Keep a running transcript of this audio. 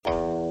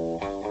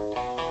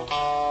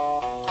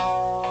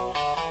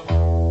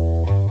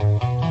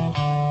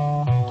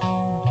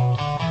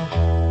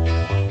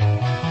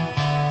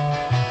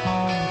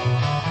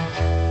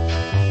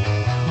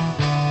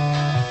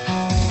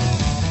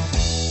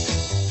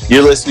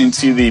You're listening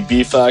to the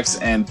B Fox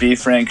and B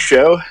Frank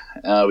show.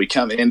 We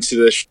come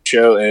into this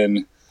show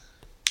in,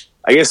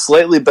 I guess,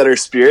 slightly better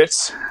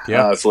spirits.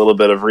 Yeah. With a little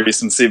bit of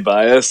recency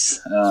bias.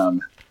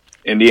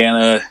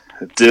 Indiana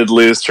did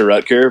lose to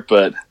Rutger,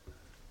 but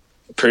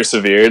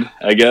persevered,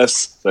 I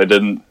guess. So I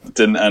didn't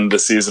end the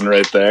season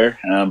right there,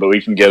 but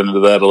we can get into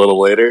that a little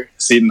later.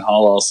 Seton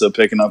Hall also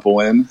picking up a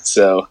win,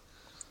 so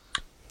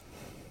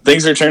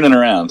things are turning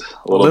around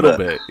a little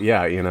bit.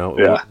 Yeah.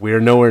 We are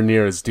nowhere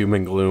near as doom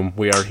and gloom.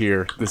 We are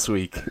here this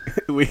week.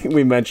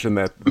 we mentioned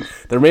that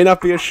there may not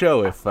be a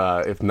show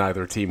if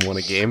neither team won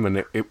a game,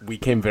 and we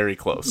came very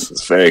close.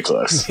 It's very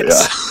close.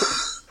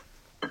 Yes.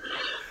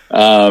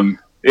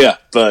 Yeah.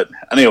 But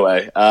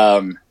anyway,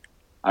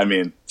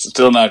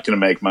 still not going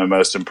to make my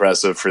most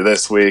impressive for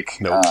this week.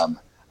 Nope.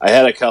 I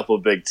had a couple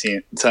Big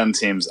 10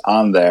 teams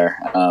on there,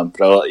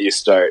 but I'll let you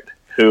start.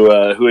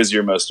 Who is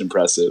your most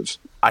impressive?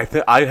 I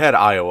had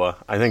Iowa.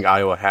 I think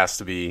Iowa has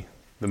to be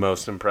the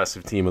most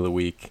impressive team of the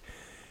week.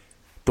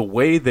 The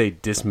way they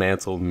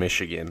dismantled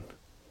Michigan,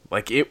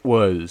 like it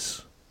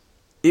was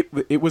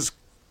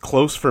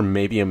close for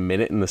maybe a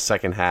minute in the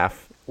second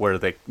half, where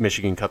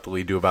Michigan cut the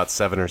lead to about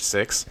 7 or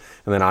 6,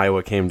 and then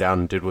Iowa came down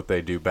and did what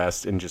they do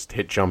best and just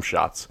hit jump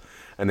shots.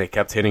 And they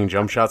kept hitting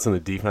jump shots, and the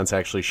defense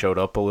actually showed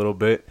up a little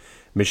bit.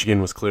 Michigan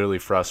was clearly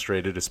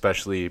frustrated,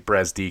 especially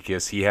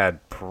Brazdeikis. He had,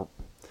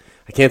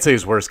 I can't say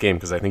his worst game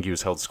because I think he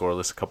was held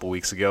scoreless a couple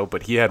weeks ago,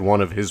 but he had one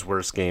of his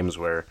worst games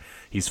where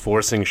he's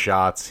forcing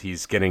shots,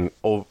 he's getting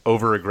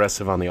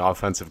over-aggressive on the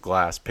offensive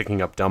glass,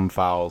 picking up dumb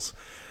fouls.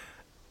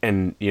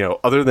 And,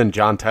 other than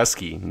John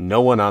Teske, no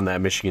one on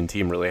that Michigan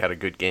team really had a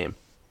good game.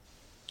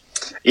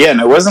 Yeah, and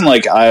it wasn't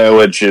like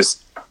Iowa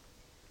just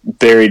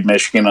buried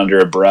Michigan under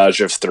a barrage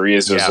of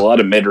threes. There was a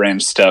lot of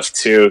mid-range stuff,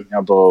 too. A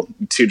couple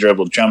two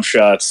dribble jump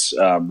shots,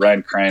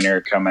 Ryan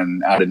Kreiner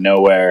coming out of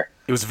nowhere.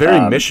 It was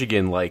very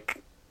Michigan,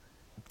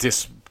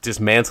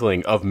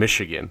 dismantling of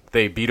Michigan.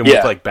 They beat them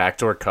with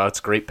backdoor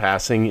cuts, great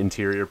passing,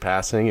 interior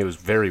passing. It was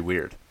very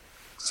weird.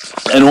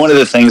 And one of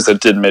the things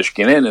that did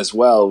Michigan in as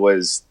well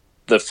was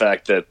the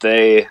fact that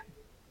they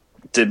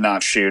did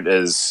not shoot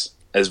as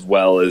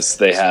well as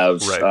they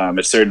have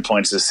at certain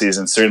points this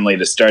season. Certainly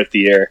to start the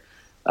year,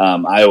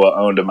 Iowa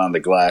owned them on the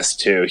glass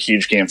too.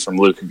 Huge game from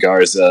Luka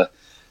Garza.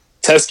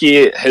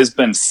 Teske has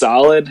been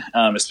solid,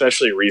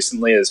 especially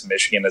recently as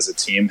Michigan as a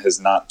team has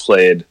not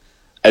played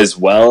as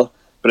well.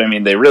 But,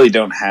 they really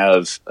don't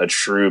have a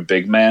true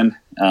big man.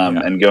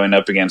 And going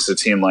up against a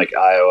team like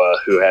Iowa,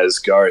 who has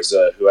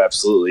Garza, who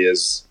absolutely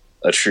is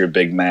a true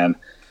big man,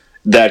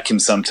 that can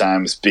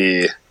sometimes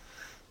be,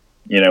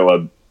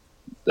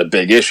 a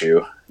big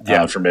issue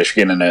for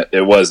Michigan, and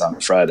it was on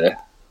Friday.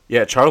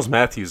 Yeah, Charles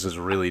Matthews has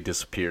really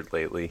disappeared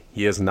lately.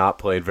 He has not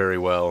played very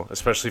well,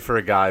 especially for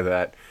a guy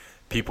that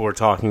people were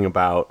talking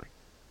about.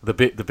 The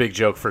big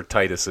joke for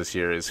Titus this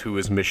year is who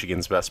is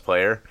Michigan's best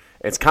player.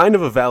 It's kind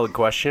of a valid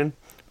question,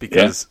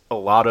 because a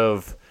lot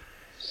of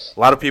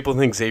people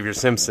think Xavier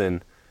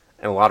Simpson,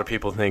 and a lot of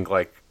people think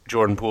like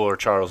Jordan Poole or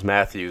Charles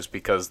Matthews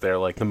because they're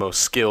like the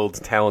most skilled,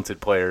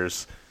 talented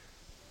players.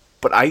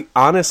 But I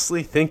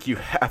honestly think you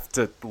have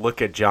to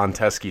look at John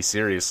Teske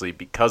seriously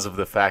because of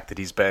the fact that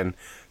he's been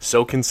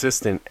so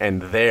consistent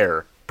and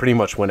there pretty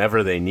much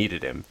whenever they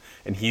needed him.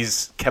 And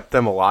he's kept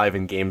them alive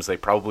in games they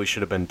probably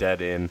should have been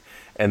dead in,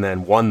 and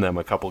then won them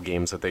a couple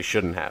games that they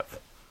shouldn't have.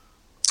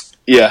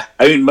 Yeah,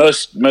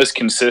 most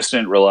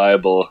consistent,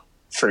 reliable,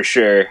 for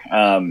sure.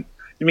 On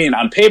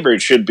paper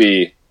it should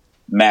be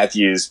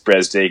Matthews,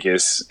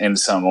 Brazdeikis in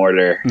some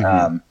order.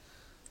 Mm-hmm.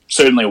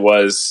 Certainly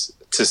was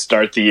to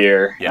start the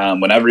year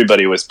when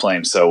everybody was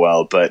playing so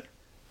well. But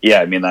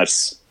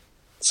that's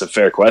a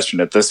fair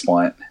question at this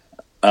point.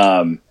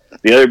 The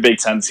other Big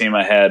Ten team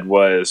I had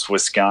was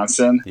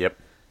Wisconsin. Yep.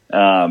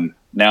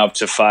 Now up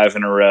to 5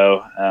 in a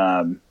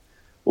row.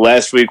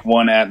 Last week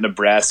won at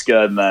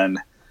Nebraska, and then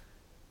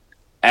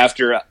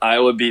after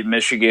Iowa beat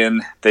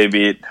Michigan, they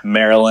beat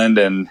Maryland,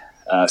 and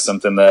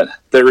something that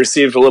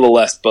received a little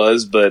less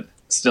buzz, but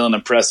still an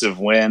impressive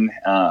win.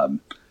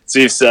 So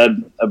you've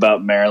said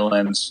about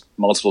Maryland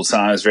multiple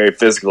times, very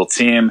physical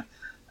team,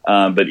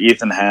 but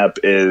Ethan Happ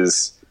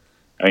is,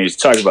 you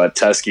talk about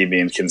Teske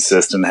being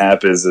consistent.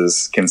 Happ is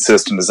as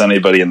consistent as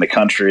anybody in the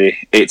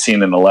country,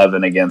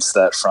 18-11 against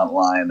that front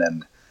line.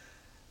 And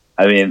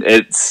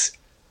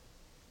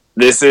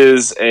this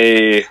is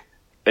a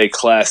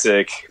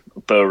classic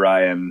Bo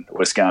Ryan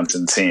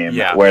Wisconsin team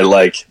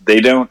where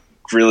they don't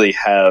really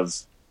have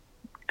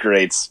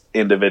great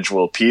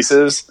individual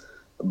pieces,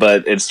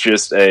 but it's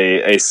just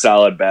a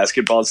solid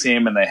basketball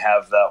team, and they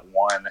have that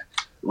one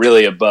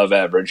really above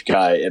average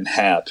guy in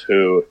Happ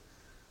who,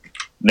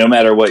 no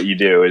matter what you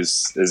do,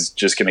 is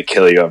just going to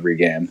kill you every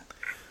game.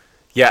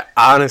 Yeah,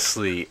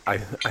 honestly, I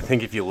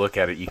think if you look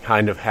at it, you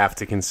kind of have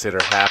to consider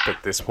Happ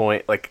at this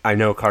point. I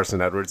know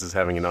Carson Edwards is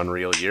having an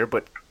unreal year,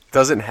 but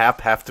doesn't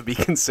Happ have to be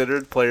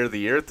considered Player of the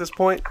Year at this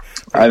point?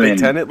 For Big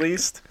Ten, at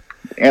least?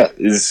 Yeah,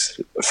 he's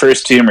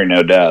first teamer,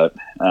 no doubt.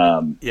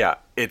 I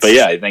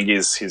think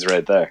he's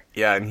right there.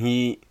 Yeah, and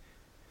he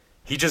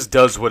just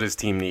does what his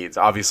team needs.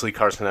 Obviously,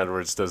 Carson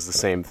Edwards does the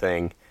same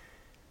thing.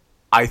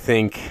 I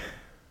think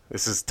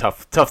this is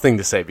tough thing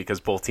to say because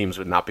both teams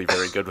would not be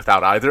very good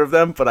without either of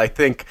them, but I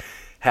think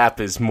Happ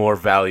is more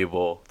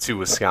valuable to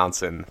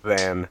Wisconsin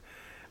than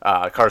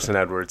Carson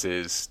Edwards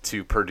is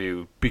to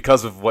Purdue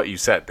because of what you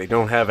said. They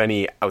don't have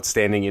any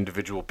outstanding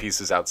individual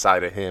pieces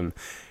outside of him.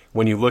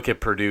 When you look at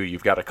Purdue,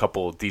 you've got a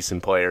couple of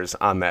decent players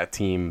on that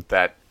team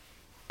that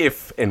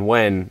if and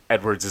when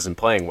Edwards isn't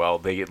playing well,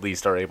 they at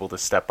least are able to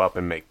step up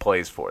and make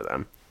plays for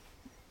them.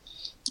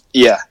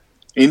 Yeah.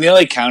 I mean, the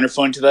only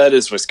counterpoint to that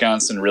is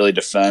Wisconsin really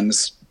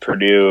defends.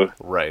 Purdue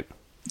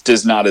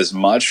does not as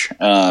much.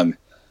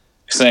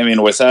 Because, I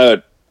mean,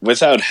 without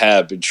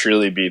Happ, it'd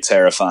truly be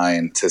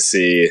terrifying to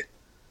see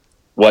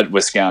what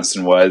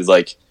Wisconsin was.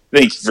 Like, I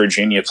think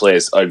Virginia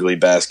plays ugly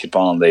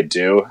basketball, and they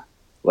do.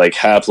 Like,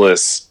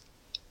 hapless,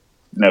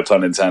 no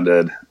pun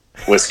intended,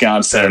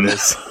 Wisconsin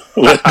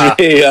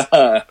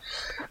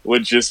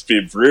would just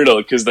be brutal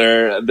because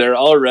they're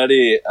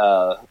already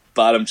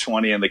bottom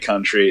 20 in the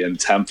country in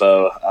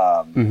tempo.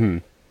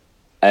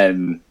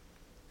 And,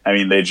 I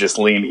mean, they just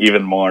lean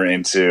even more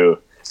into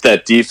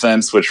that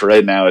defense, which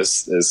right now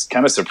is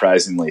kind of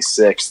surprisingly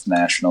sixth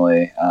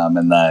nationally.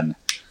 And then,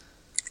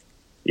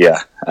 yeah,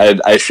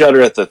 I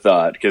shudder at the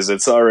thought because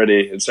it's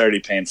already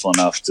painful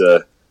enough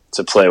to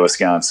play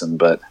Wisconsin,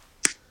 but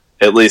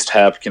at least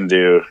Happ can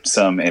do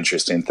some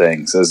interesting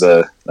things as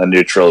a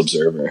neutral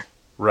observer.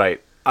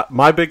 Right.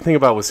 My big thing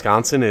about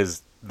Wisconsin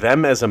is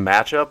them as a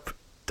matchup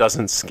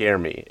doesn't scare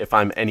me if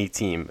I'm any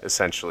team,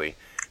 essentially.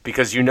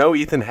 Because you know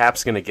Ethan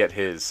Happ's going to get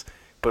his,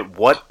 but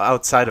what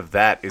outside of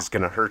that is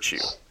going to hurt you?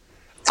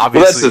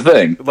 Obviously, well,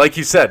 that's the thing. Like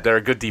you said, they're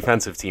a good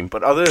defensive team,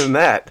 but other than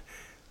that,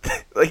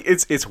 like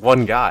it's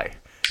one guy.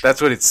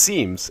 That's what it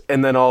seems.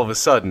 And then all of a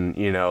sudden,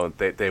 you know,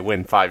 they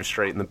win 5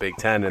 straight in the Big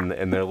Ten,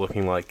 and they're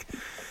looking like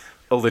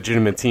a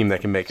legitimate team that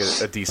can make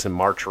a decent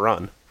March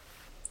run.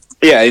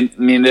 Yeah, I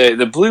mean,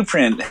 the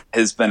blueprint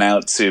has been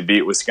out to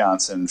beat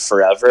Wisconsin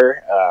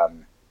forever,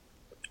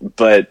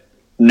 but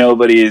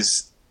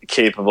nobody's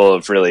capable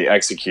of really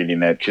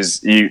executing it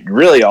because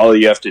all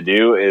you have to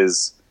do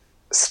is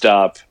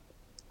stop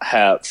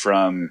Happ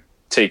from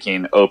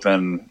taking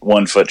open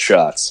 1-foot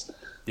shots.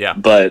 Yeah,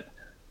 but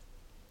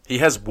he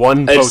has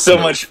one. It's so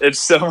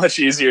much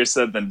easier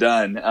said than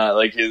done.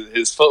 Like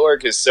his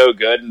footwork is so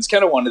good, and it's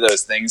kind of one of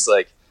those things.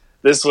 Like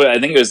this way, I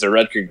think it was the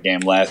Rutgers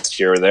game last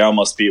year where they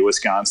almost beat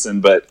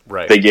Wisconsin, but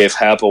they gave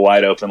Happ a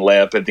wide open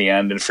layup at the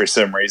end, and for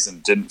some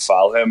reason didn't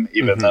foul him,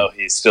 even though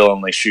he still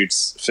only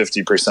shoots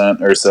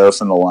 50% or so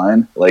from the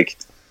line. Like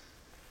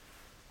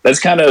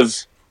that's kind of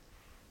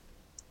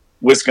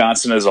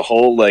Wisconsin as a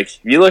whole. Like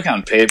if you look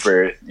on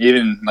paper,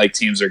 even like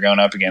teams are going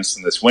up against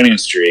in this winning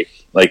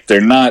streak. Like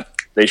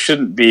they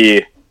shouldn't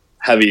be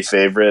heavy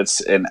favorites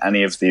in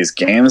any of these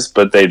games,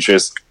 but they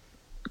just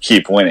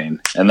keep winning,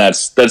 and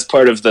that's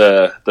part of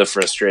the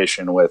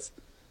frustration with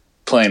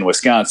playing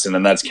Wisconsin,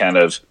 and that's kind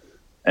of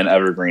an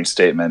evergreen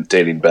statement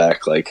dating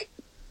back like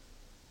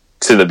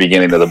to the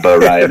beginning of the Bo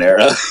Ryan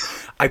era.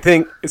 I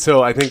think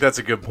that's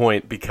a good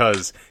point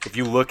because if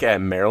you look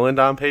at Maryland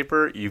on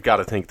paper, you've got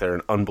to think they're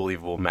an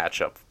unbelievable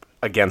matchup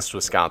against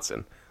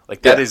Wisconsin.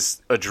 Like that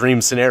is a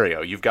dream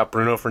scenario. You've got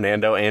Bruno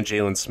Fernando and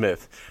Jalen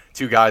Smith,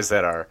 2 guys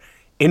that are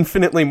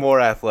infinitely more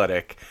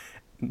athletic,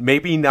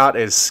 maybe not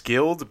as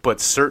skilled,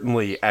 but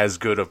certainly as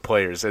good of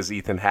players as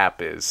Ethan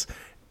Happ is,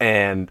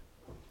 and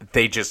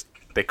they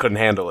couldn't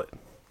handle it.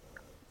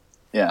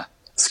 Yeah,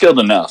 skilled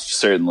enough,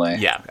 certainly.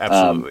 Yeah,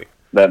 absolutely.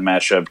 That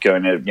matchup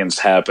going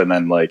against Happ and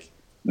then like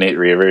Nate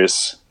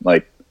Reavers,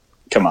 like,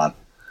 come on.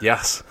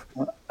 Yes.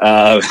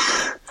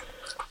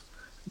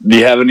 Do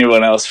you have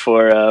anyone else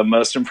for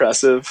most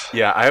impressive?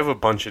 Yeah, I have a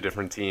bunch of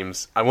different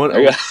teams. I want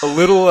a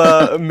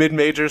little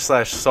mid-major /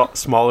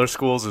 smaller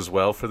schools as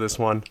well for this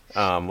one.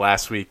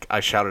 Last week, I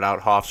shouted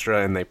out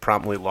Hofstra, and they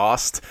promptly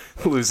lost,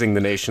 losing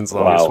the nation's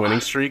longest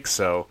winning streak,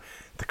 so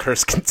the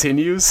curse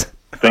continues.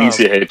 Things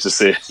you hate to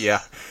see.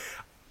 Yeah.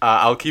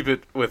 I'll keep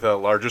it with a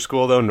larger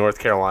school, though, North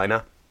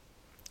Carolina.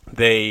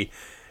 They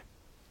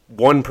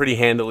won pretty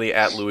handily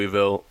at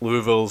Louisville.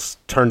 Louisville's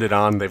turned it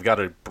on. They've got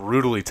a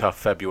brutally tough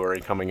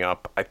February coming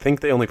up. I think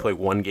they only play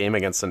 1 game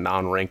against a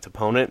non-ranked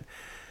opponent.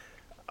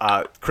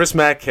 Chris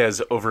Mack has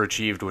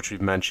overachieved, which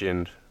we've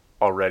mentioned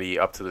already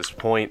up to this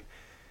point.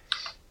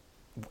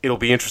 It'll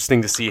be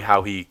interesting to see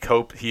how he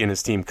and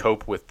his team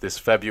cope with this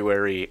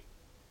February.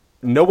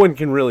 No one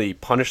can really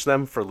punish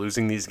them for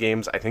losing these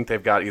games. I think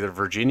they've got either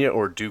Virginia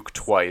or Duke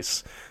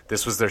twice.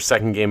 This was their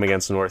 2nd game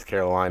against North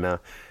Carolina.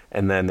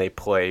 And then they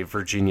play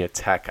Virginia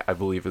Tech, I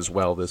believe, as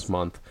well this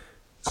month.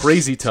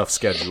 Crazy tough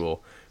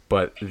schedule,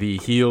 but the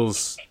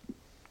Heels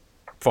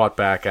fought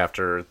back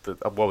after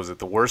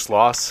the worst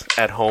loss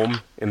at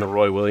home in the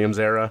Roy Williams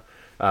era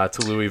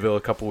to Louisville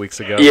a couple weeks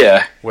ago.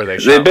 Yeah, where they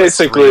shot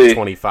basically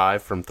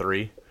 25 from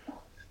 3.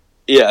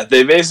 Yeah,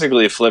 they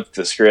basically flipped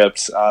the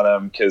script on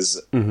them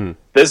because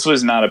this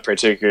was not a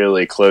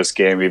particularly close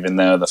game, even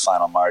though the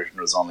final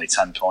margin was only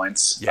 10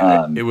 points.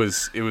 Yeah, it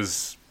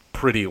was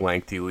pretty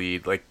lengthy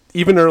lead. Like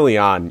even early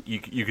on,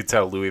 you could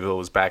tell Louisville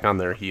was back on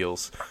their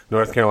heels.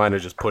 North Carolina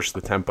just pushed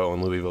the tempo,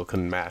 and Louisville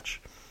couldn't match.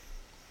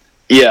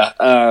 Yeah,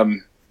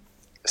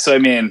 So, I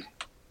mean,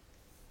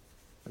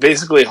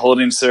 basically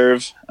holding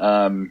serve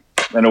in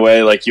a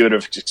way like you would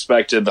have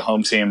expected the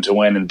home team to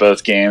win in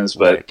both games,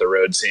 but right. The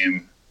road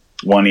team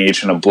won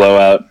each in a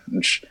blowout,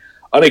 which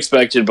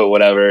unexpected, but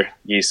whatever.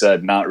 He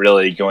said not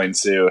really going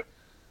to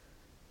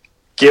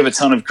give a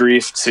ton of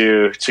grief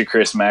to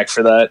Chris Mack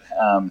for that.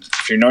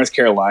 If you're North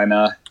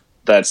Carolina,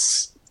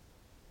 that's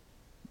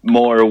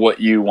more what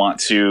you want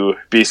to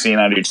be seen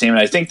on your team. And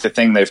I think the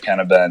thing they've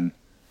kind of been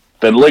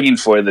looking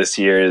for this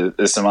year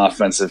is some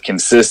offensive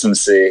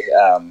consistency.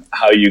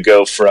 How you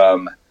go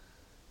from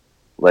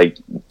like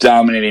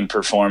dominating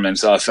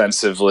performance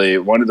offensively.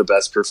 One of the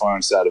best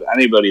performances out of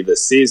anybody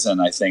this season,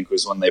 I think,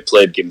 was when they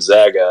played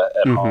Gonzaga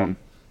at home,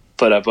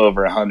 put up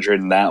over 100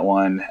 in that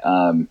one.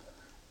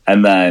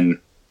 And then,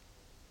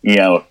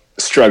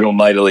 struggle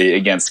mightily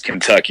against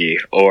Kentucky,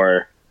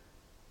 or,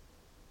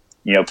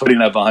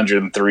 putting up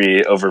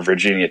 103 over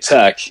Virginia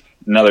Tech,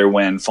 another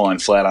win falling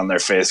flat on their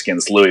face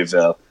against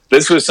Louisville.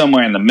 This was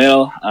somewhere in the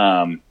middle,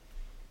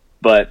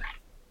 but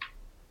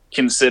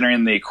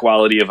considering the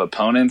quality of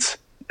opponents,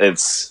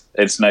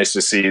 it's nice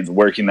to see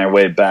working their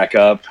way back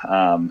up.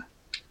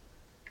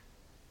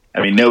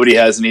 Nobody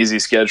has an easy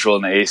schedule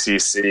in the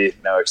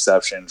ACC, no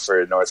exception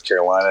for North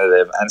Carolina. They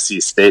have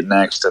NC State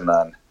next, and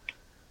then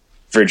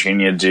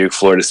Virginia, Duke,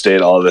 Florida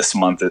State all this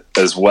month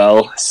as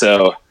well.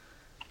 So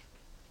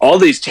all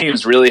these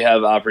teams really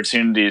have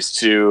opportunities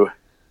to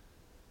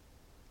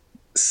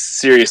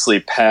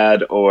seriously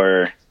pad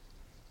or,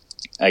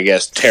 I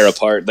guess, tear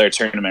apart their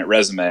tournament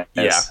resumes.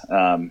 Yeah.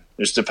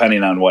 Just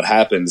depending on what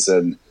happens.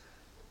 And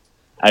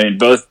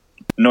both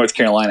North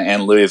Carolina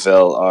and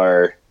Louisville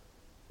are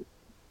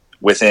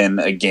within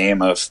a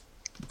game of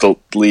the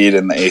lead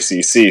in the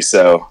ACC.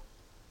 So,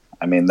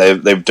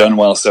 they've done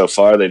well so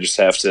far. They just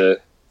have to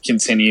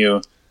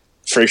continue,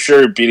 for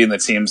sure, beating the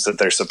teams that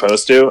they're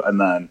supposed to, and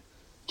then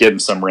getting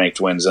some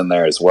ranked wins in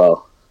there as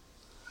well.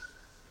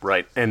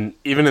 Right. And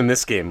even in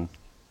this game,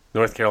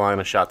 North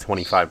Carolina shot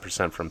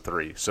 25% from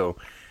three. So,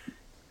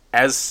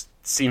 as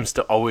seems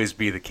to always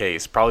be the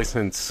case, probably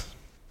since,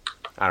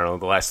 the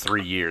last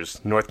 3 years,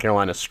 North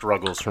Carolina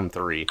struggles from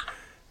three.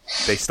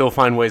 They still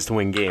find ways to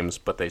win games,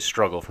 but they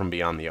struggle from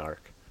beyond the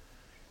arc.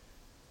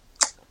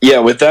 Yeah,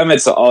 with them,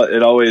 it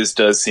always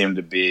does seem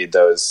to be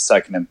those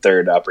second and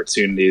third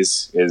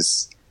opportunities.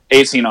 Is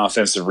 18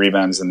 offensive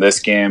rebounds in this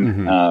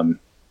game.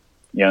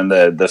 And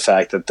the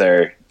fact that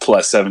they're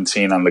plus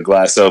 17 on the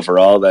glass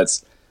overall,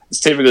 it's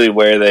typically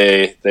where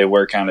they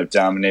were kind of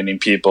dominating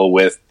people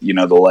with,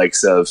 the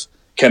likes of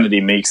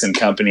Kennedy Meeks and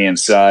company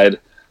inside.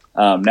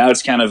 Now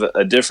it's kind of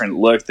a different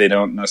look. They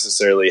don't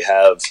necessarily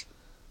have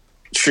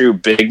true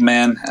big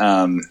man.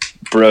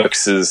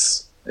 Brooks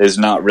is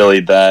not really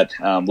that.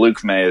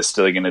 Luke May is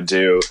still going to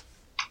do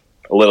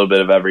a little bit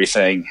of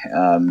everything,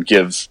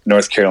 give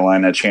North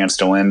Carolina a chance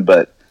to win.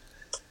 But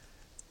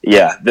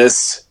yeah,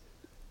 this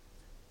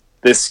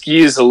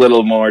skews a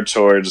little more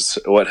towards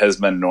what has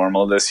been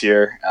normal this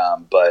year.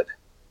 But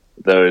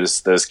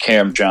those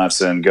Cam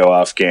Johnson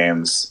go-off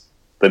games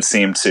that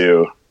seem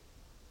to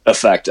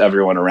affect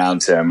everyone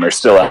around him are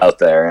still out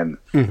there.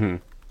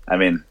 And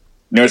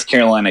North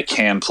Carolina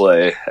can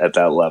play at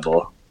that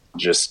level,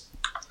 just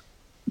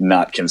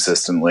not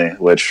consistently,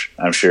 which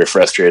I'm sure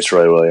frustrates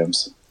Roy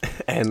Williams.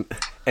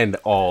 And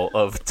all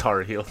of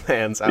Tar Heel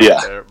fans out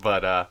there.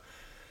 But,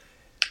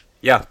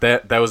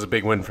 that was a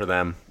big win for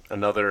them.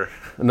 Another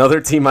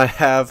team I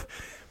have,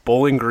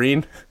 Bowling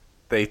Green.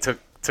 They took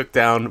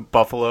down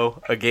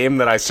Buffalo, a game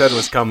that I said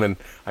was coming.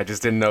 I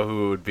just didn't know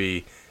who it would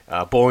be.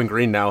 Bowling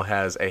Green now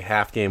has a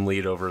half-game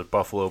lead over the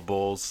Buffalo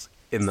Bulls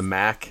in the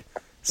MAC.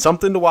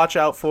 Something to watch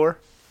out for.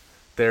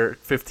 They're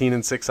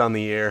 15-6 on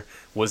the year.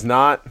 Was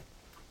not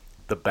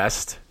the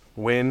best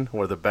win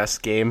or the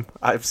best game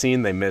I've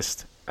seen. They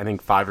missed, I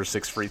think, 5 or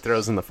 6 free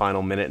throws in the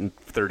final minute and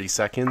 30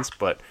 seconds,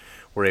 but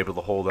were able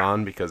to hold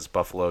on because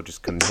Buffalo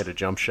just couldn't hit a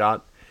jump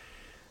shot.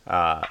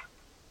 A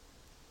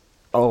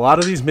lot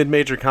of these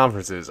mid-major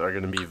conferences are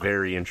going to be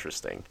very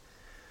interesting.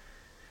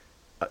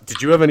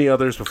 Did you have any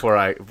others before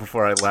I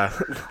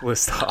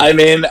list off?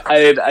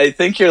 I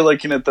think you're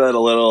looking at that a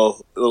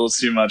little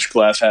too much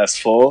glass half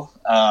full.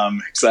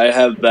 Because I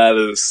have that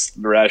as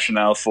the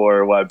rationale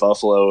for why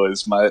Buffalo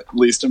is my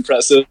least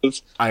impressive.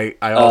 I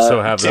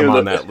also have them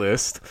on that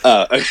list.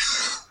 All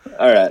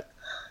right,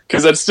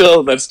 because that's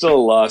still a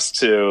loss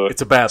to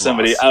it's a bad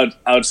somebody loss.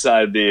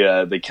 outside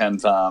the Ken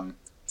Thom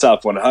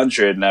top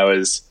 100, and I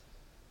was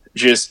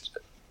just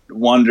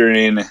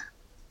wondering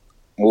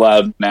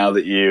aloud now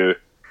that you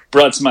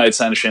brought to my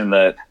attention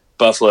that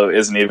Buffalo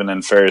isn't even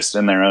in first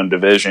in their own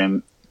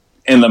division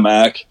in the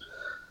MAC.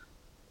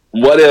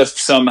 What if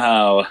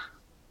somehow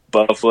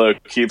Buffalo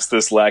keeps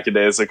this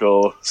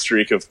lackadaisical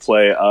streak of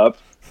play up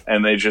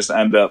and they just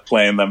end up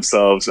playing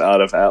themselves out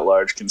of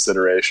at-large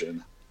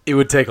consideration? It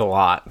would take a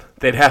lot.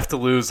 They'd have to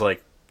lose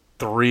like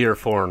 3 or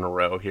 4 in a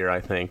row here,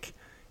 I think.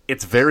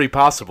 It's very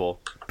possible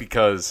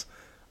because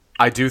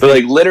I do think...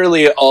 But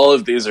literally all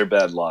of these are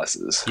bad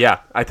losses. Yeah,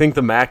 I think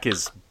the MAC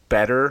is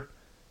better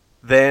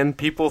than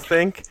people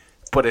think,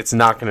 but it's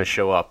not going to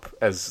show up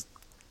as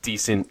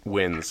decent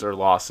wins or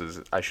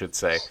losses, I should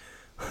say.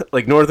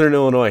 Like, Northern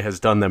Illinois has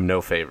done them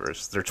no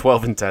favors. They're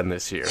 12-10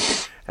 this year,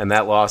 and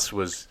that loss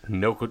was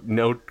no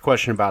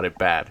question about it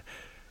bad.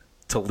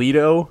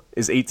 Toledo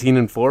is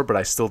 18-4, but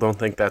I still don't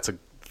think that's a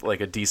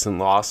decent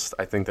loss.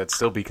 I think that'd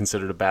still be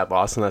considered a bad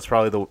loss, and that's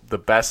probably the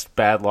best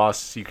bad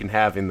loss you can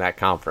have in that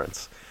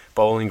conference.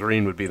 Bowling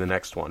Green would be the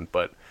next one,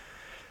 but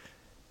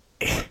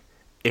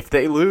if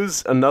they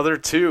lose another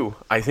 2,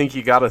 I think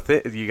you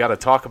gotta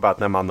talk about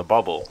them on the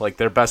bubble. Like,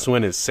 their best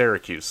win is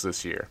Syracuse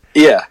this year.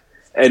 Yeah,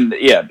 and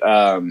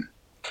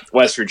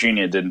West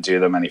Virginia didn't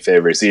do them any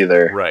favors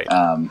either. Right.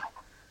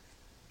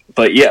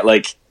 But yeah,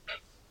 like,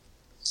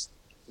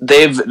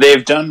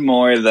 they've done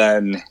more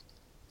than,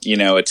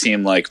 a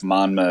team like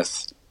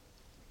Monmouth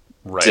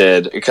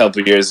did a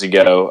couple years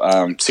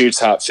ago. 2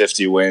 top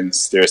 50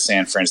 wins. There's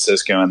San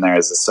Francisco in there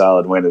as a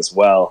solid win as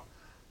well.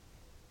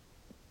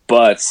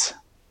 But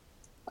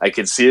I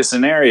could see a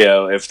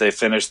scenario if they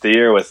finish the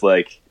year with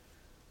like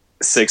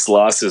 6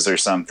 losses or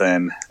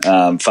something,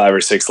 5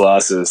 or 6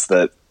 losses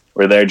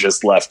where they're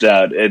just left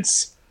out.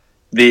 It's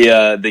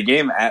the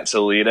game at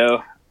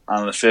Toledo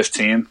on the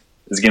 15th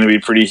is going to be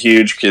pretty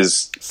huge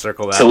because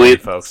circle that one,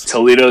 folks.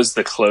 Toledo's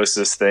the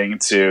closest thing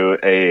to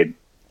a,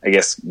 I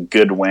guess,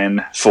 good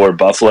win for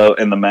Buffalo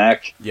in the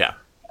MAC. Yeah.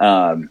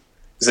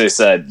 As I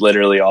said,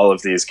 literally all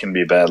of these can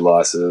be bad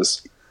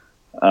losses.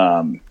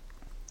 I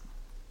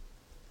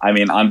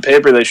mean, on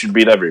paper they should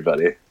beat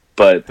everybody,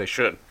 but they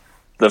should.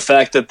 The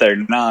fact that they're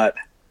not,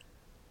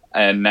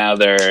 and now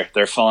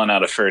they're falling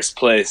out of first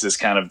place, is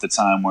kind of the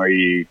time where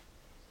you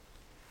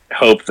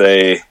hope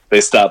they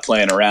stop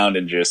playing around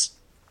and just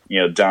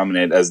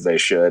dominate as they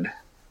should.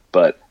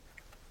 But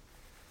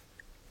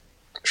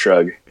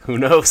shrug. Who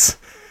knows?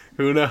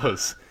 Who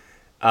knows?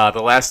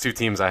 The last 2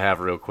 teams I have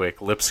real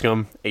quick: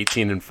 Lipscomb,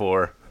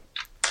 18-4,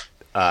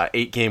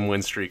 8-game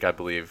win streak, I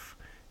believe,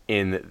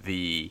 in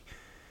the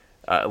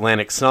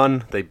Atlantic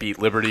Sun. They beat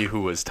Liberty,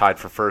 who was tied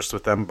for first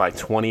with them, by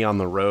 20 on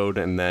the road,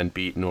 and then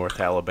beat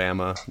North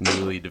Alabama,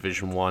 newly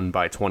Division I,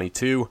 by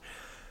 22.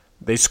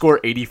 They score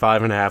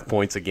 85.5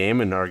 points a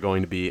game and are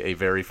going to be a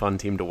very fun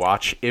team to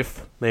watch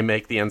if they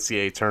make the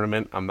NCAA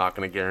tournament. I'm not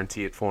going to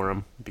guarantee it for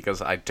them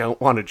because I don't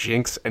want to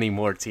jinx any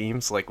more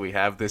teams like we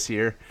have this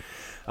year.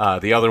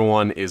 The other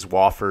one is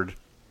Wofford,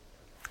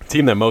 a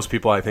team that most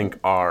people, I think,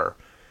 are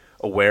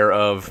aware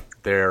of.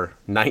 They're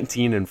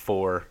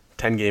 19-4,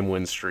 10-game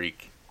win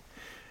streak.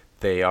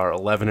 They are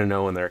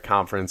 11-0 in their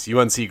conference.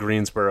 UNC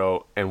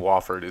Greensboro and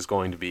Wofford is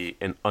going to be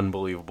an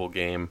unbelievable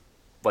game.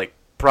 Like,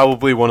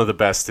 probably one of the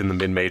best in the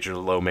mid-major,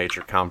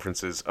 low-major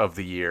conferences of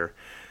the year.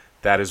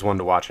 That is one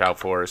to watch out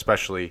for,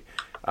 especially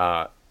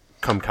come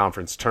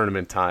conference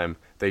tournament time.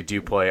 They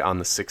do play on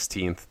the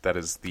 16th. That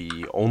is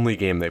the only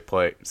game they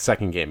play,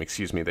 second game,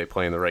 they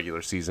play in the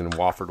regular season.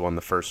 Wofford won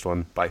the first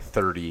one by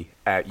 30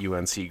 at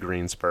UNC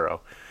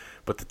Greensboro.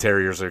 But the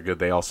Terriers are good.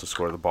 They also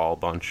score the ball a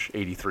bunch,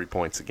 83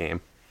 points a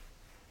game.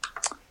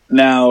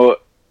 Now,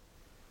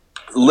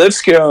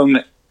 Lipscomb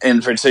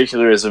in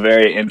particular is a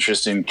very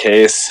interesting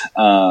case.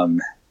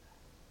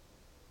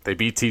 They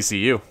beat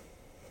TCU.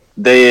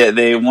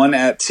 They won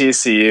at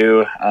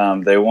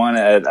TCU. They won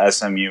at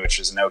SMU, which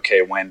is an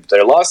okay win.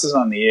 Their losses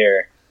on the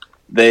year,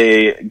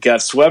 they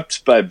got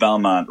swept by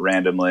Belmont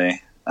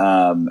randomly,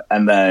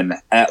 and then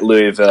at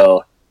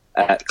Louisville,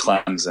 at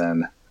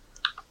Clemson.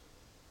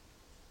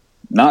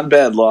 Not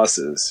bad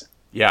losses.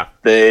 Yeah.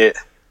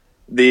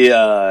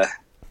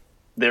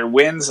 Their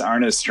wins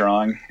aren't as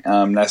strong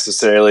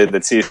necessarily. The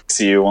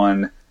TCU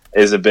one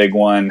is a big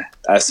one.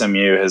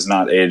 SMU has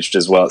not aged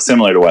as well,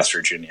 similar to West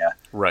Virginia.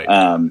 Right.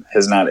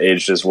 Has not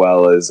aged as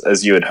well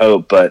as you would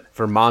hope. But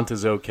Vermont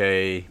is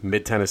okay.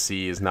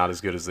 Mid-Tennessee is not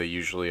as good as they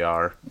usually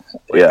are.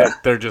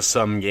 They're just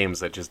some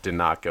games that just did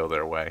not go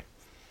their way.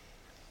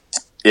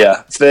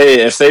 Yeah.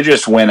 If they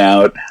just win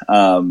out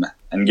and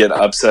get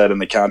upset in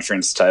the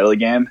conference title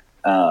game,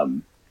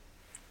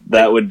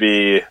 that would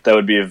be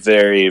a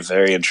very,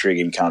 very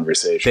intriguing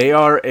conversation. They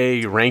are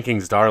a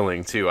rankings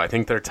darling too. I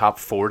think they're top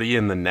 40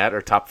 in the net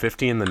or top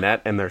 50 in the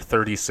net, and they're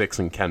 36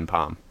 in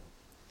KenPom.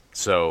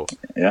 So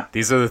yeah,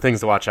 these are the things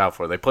to watch out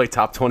for. They play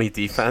top 20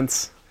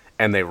 defense,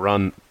 and they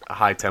run a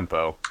high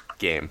tempo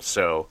game.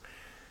 So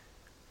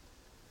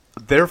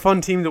they're a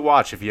fun team to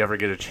watch if you ever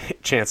get a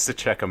chance to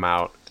check them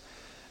out.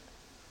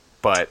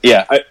 But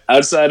yeah,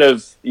 outside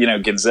of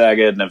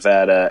Gonzaga,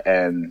 Nevada,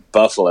 and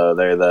Buffalo,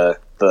 they're the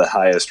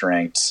highest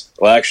ranked.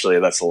 Well, actually,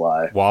 that's a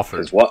lie.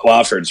 Wofford.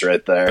 Wofford's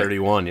right there.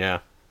 31, yeah.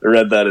 I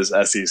read that as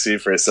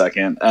SEC for a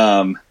second.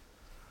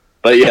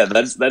 But yeah,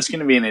 that's going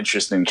to be an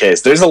interesting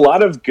case. There's a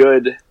lot of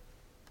good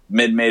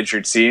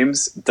mid-major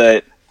teams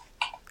that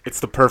it's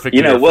the perfect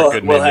year for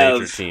good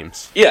mid-major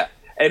teams. Yeah,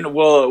 and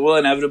we'll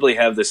inevitably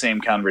have the same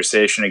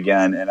conversation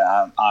again. And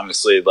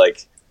honestly,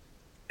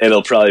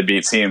 it'll probably be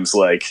teams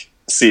like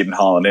Seton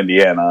Hall in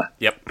Indiana.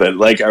 Yep.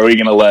 But are we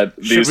going to let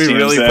these teams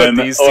really in,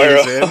 put these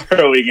teams in?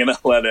 Or are we going to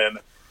let in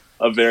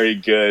a very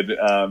good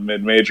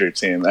mid-major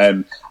team?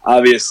 And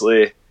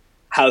obviously,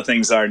 how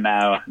things are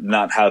now,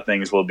 not how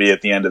things will be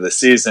at the end of the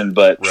season,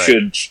 but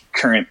should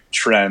current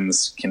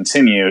trends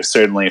continue,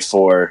 certainly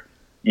for,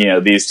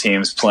 these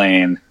teams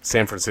playing.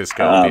 San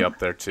Francisco will be up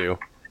there too.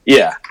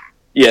 Yeah.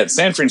 Yeah,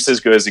 San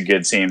Francisco is a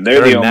good team.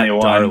 They're the only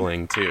one.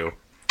 Darling too.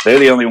 They're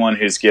the only one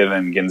who's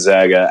given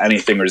Gonzaga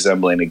anything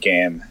resembling a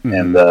game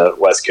in the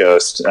West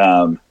Coast.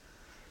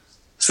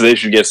 So they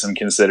should get some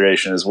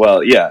consideration as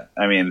well. Yeah,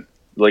 I mean,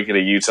 look at a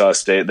Utah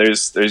State.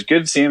 There's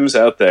good teams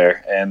out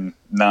there in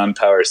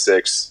non-Power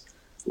 6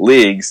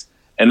 leagues,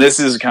 and this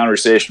is a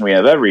conversation we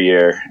have every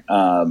year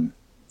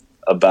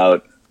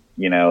about,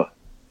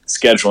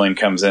 scheduling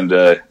comes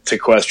into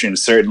question,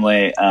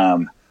 certainly.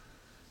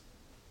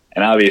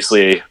 And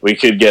obviously, we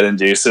could get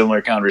into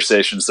similar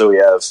conversations that we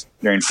have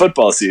during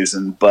football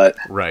season, but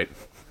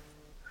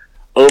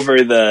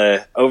over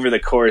the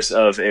course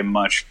of a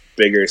much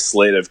bigger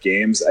slate of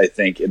games, I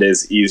think it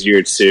is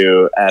easier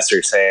to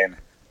ascertain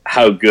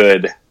how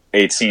good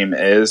a team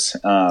is,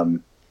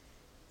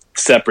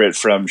 separate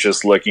from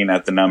just looking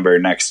at the number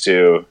next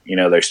to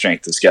their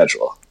strength of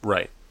schedule.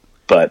 Right.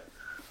 But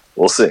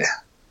we'll see.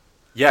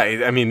 Yeah,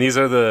 I mean these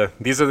are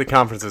the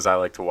conferences I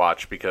like to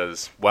watch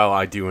because while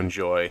I do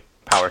enjoy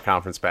Power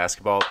Conference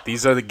basketball,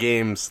 these are the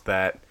games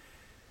that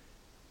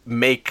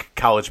make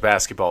college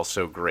basketball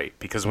so great,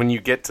 because when you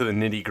get to the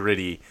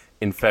nitty-gritty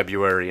in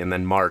February and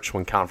then March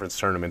when conference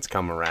tournaments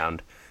come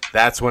around,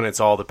 that's when it's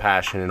all the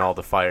passion and all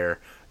the fire.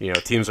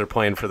 Teams are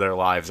playing for their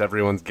lives.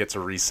 Everyone gets a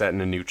reset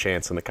and a new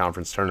chance in the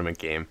conference tournament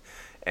game.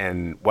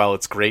 And while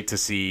it's great to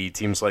see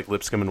teams like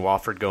Lipscomb and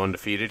Wofford go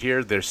undefeated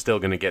here, they're still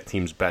going to get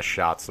teams' best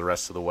shots the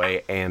rest of the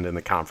way and in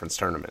the conference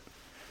tournament.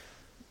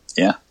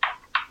 Yeah,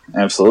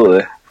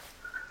 absolutely.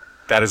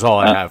 That is all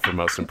I have for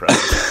most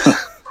impressive.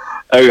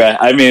 Okay,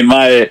 I mean,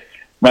 my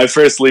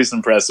first least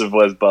impressive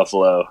was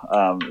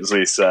Buffalo, as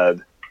we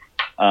said.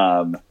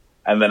 And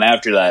then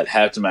after that,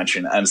 have to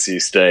mention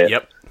NC State.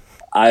 Yep.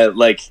 I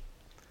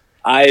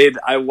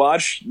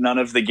watched none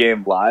of the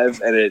game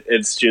live, and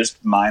it's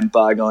just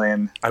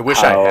mind-boggling. I wish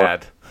I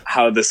had.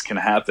 How this can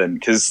happen,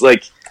 because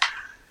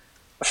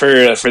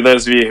for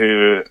those of you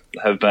who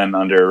have been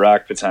under a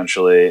rock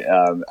potentially,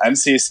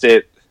 NC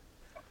State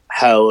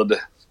held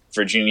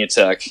Virginia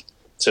Tech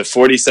to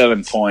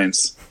 47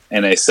 points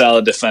in a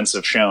solid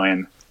defensive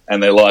showing,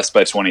 and they lost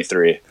by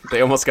 23. They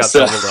almost got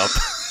doubled up.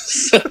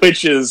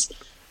 Which is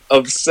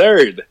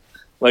absurd.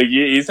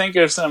 You think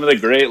of some of the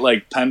great,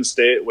 Penn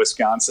State,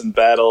 Wisconsin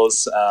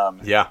battles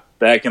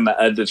back in the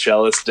Ed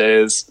DeChellis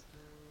days,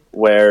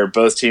 where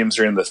both teams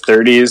are in the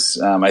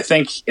 30s. I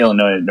think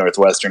Illinois and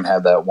Northwestern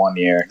had that one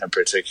year, and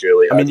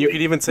particularly. I mean, you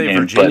could even say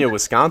Virginia,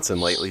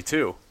 Wisconsin lately,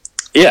 too.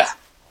 Yeah,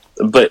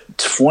 but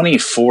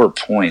 24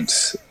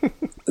 points.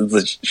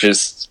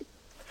 Just,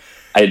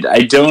 I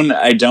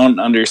don't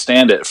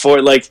understand it.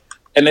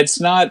 And it's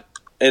not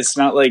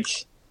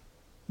like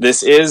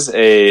this is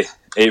a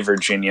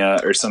Virginia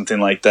or something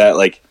like that.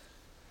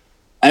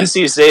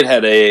 NC State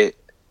had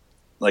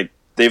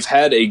they've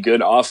had a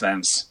good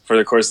offense for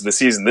the course of the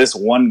season. This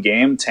one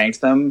game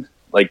tanked them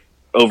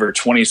over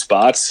 20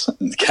 spots,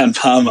 Ken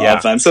Pom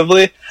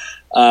offensively.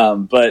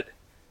 But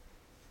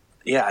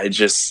yeah,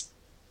 it's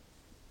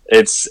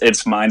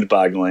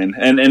mind-boggling.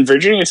 And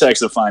Virginia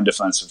Tech's a fine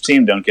defensive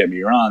team, don't get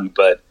me wrong,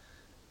 but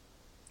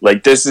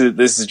this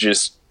is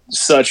just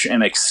such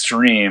an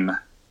extremely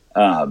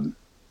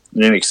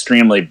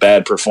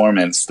bad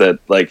performance that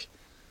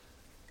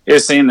you're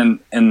saying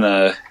in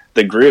the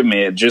group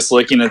me, just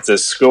looking at the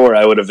score,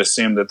 I would have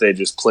assumed that they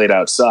just played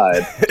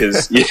outside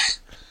because you're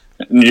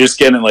just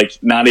getting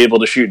not able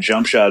to shoot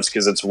jump shots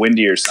because it's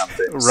windy or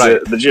something. Right. So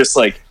they're just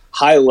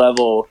high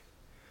level,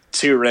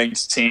 2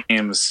 ranked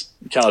teams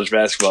college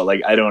basketball.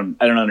 I don't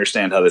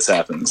understand how this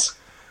happens.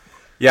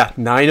 Yeah,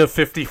 9 of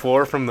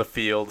 54 from the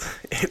field.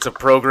 It's a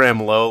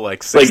program low,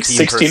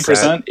 16%.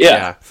 16%?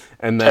 Yeah.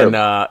 And then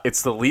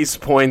it's the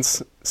least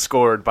points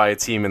scored by a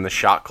team in the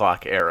shot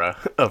clock era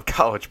of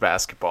college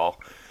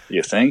basketball.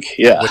 You think?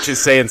 Yeah. Which is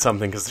saying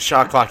something, because the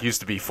shot clock used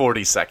to be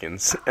 40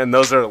 seconds, and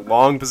those are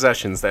long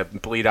possessions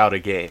that bleed out a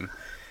game.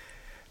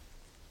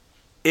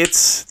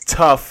 It's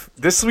tough.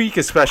 This week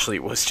especially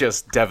was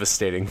just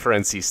devastating for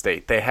NC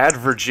State. They had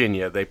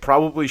Virginia. They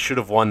probably should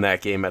have won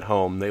that game at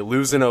home. They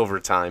lose in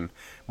overtime.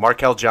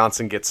 Markel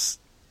Johnson gets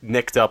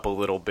nicked up a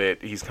little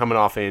bit. He's coming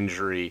off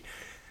injury.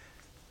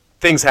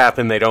 Things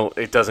happen.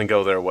 It doesn't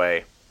go their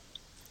way.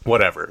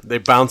 Whatever. They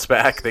bounce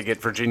back. They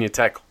get Virginia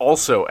Tech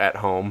also at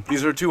home.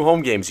 These are 2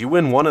 home games. You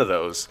win one of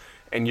those,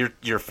 and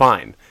you're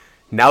fine.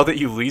 Now that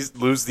you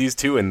lose these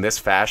 2 in this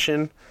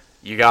fashion,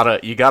 you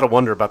gotta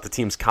wonder about the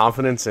team's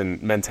confidence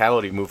and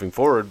mentality moving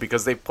forward,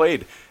 because they've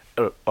played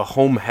a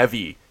home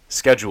heavy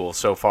schedule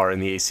so far in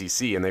the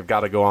ACC, and they've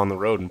got to go on the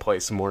road and play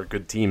some more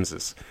good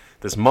teams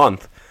this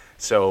month.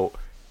 So,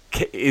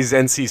 is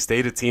NC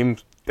State a team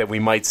that we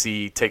might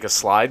see take a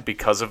slide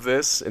because of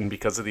this and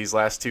because of these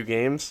last 2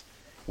 games?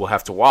 We'll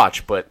have to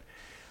watch, but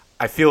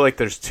I feel like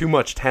there's too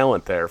much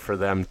talent there for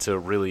them to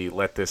really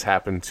let this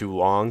happen too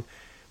long.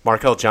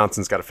 Markel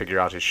Johnson's got to figure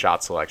out his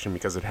shot selection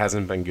because it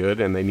hasn't been good,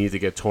 and they need to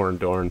get Torin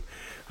Dorn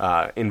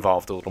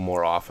involved a little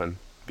more often.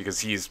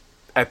 because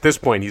at this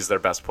point, he's their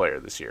best player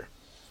this year.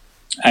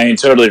 I mean,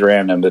 totally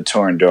random, but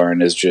Torin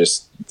Dorn is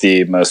just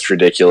the most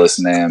ridiculous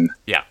name.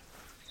 Yeah.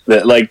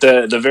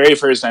 The very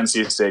first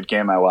NC State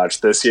game I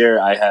watched this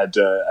year, I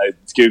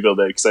Googled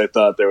it because I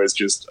thought there was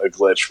just a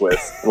glitch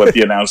with what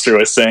the announcer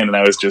was saying, and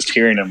I was just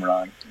hearing him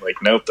wrong. Like,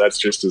 nope, that's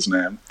just his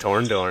name.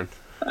 Torin Dorn.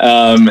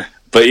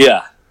 But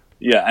yeah,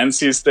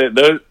 NC State,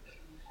 those,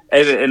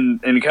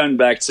 and coming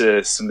back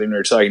to something we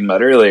were talking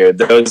about earlier,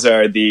 those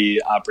are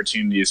the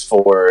opportunities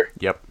for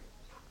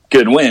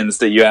good wins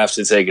that you have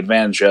to take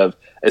advantage of,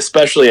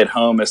 especially at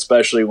home,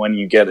 especially when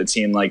you get a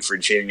team like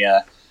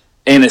Virginia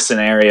in a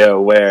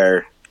scenario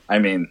where, I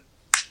mean,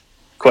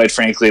 quite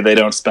frankly, they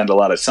don't spend a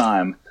lot of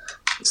time.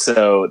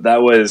 So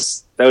that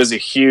was a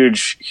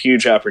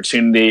huge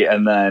opportunity.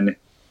 And then,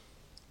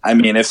 I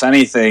mean, if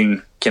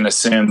anything, can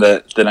assume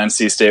that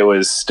NC State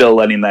was still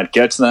letting that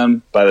get to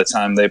them by the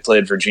time they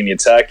played Virginia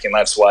Tech, and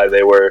that's why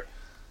they were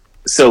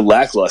so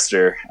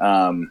lackluster.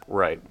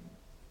 Right.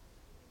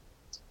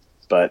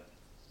 But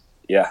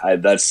yeah,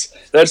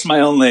 that's my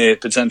only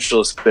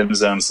potential spin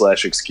zone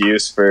 /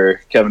 excuse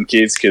for Kevin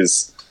Keatts,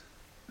 because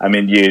I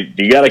mean,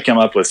 you got to come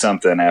up with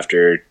something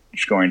after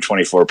scoring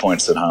 24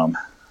 points at home.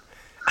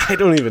 I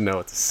don't even know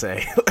what to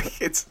say.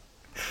 Like,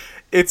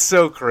 it's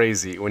so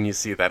crazy when you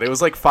see that. It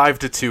was like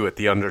 5-2 at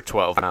the under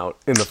 12 out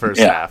in the first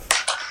half.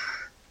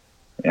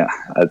 Yeah,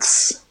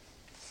 that's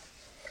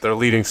their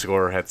leading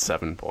scorer had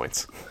 7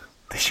 points.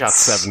 They shot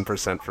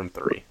 7% from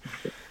 3.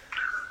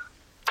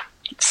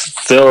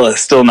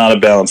 Still not a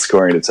balanced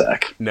scoring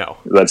attack. No,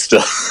 that's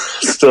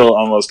still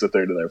almost a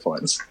third of their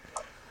points.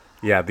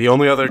 Yeah, the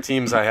only other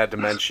teams I had to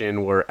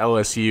mention were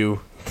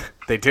LSU.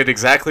 They did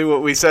exactly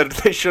what we said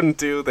they shouldn't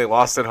do. They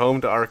lost at home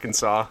to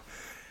Arkansas.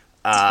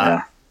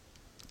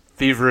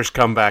 Feverish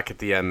comeback at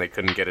the end. They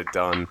couldn't get it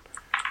done.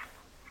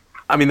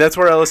 I mean, that's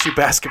where LSU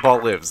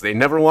basketball lives. They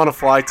never want to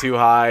fly too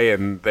high,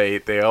 and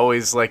they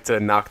always like to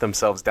knock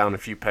themselves down a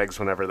few pegs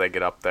whenever they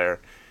get up there.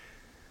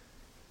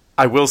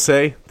 I will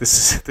say,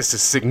 this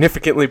is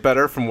significantly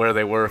better from where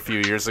they were a few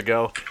years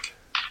ago.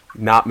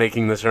 Not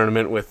making the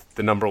tournament with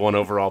the number 1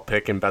 overall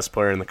pick and best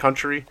player in the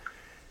country.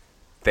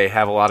 They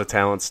have a lot of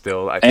talent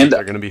still. I think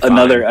they're going to be fine.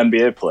 Another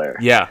NBA player.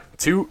 Yeah,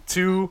 two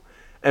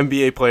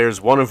NBA players,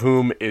 one of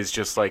whom is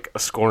just like a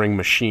scoring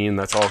machine.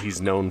 That's all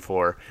he's known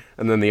for.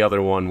 And then the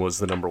other one was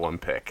the number 1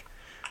 pick.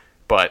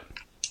 But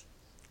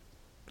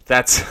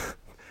that's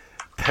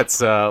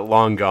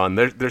long gone.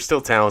 They're still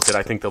talented.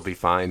 I think they'll be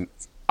fine.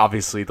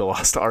 Obviously, the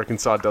loss to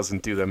Arkansas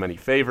doesn't do them any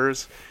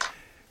favors.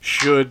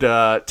 Should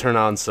turn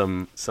on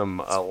some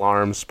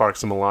alarms, spark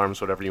some alarms,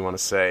 whatever you want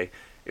to say.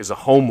 Is a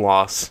home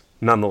loss,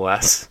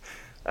 nonetheless.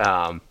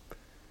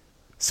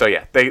 So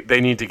yeah, they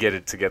need to get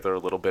it together a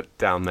little bit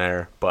down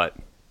there. But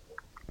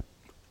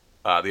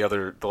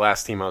the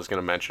last team I was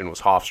going to mention was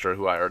Hofstra,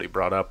 who I already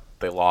brought up.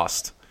 They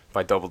lost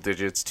by double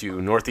digits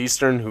to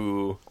Northeastern,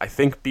 who I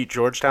think beat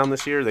Georgetown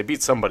this year. They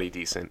beat somebody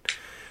decent.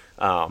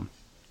 The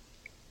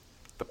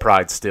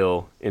Pride's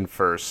still in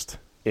first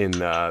in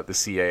the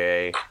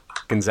CAA.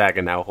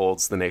 Gonzaga now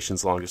holds the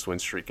nation's longest win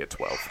streak at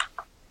 12.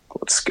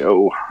 Let's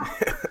go.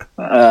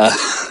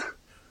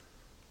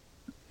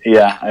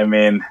 Yeah, I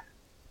mean,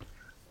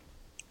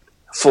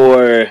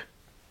 for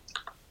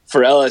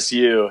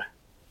LSU,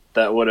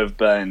 that would have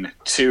been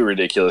 2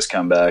 ridiculous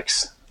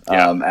comebacks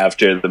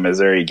after the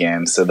Missouri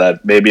game. So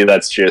that maybe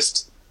that's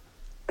just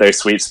their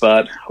sweet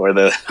spot where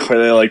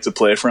they like to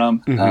play from.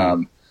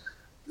 Mm-hmm.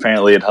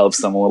 Apparently, it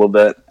helps them a little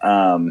bit.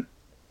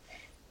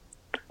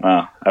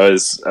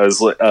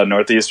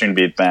 Northeastern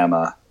beat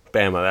Bama.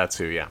 Bama, that's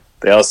who. Yeah.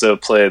 They also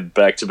played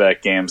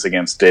back-to-back games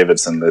against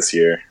Davidson this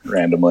year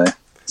randomly.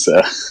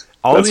 So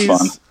that's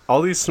fun.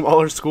 All these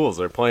smaller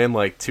schools are playing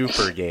like 2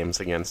 per games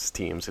against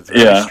teams. It's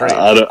very strange.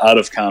 out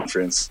of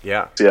conference.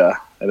 Yeah.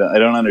 I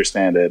don't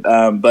understand it.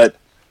 But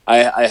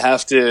I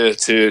have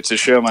to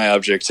show my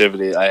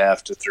objectivity. I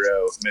have to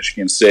throw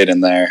Michigan State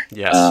in there.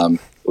 Yes.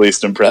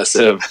 Least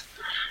impressive.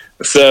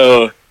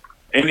 So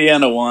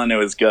Indiana won. It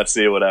was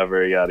gutsy,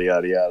 whatever. Yada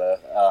yada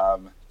yada.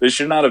 This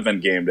should not have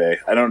been game day.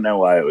 I don't know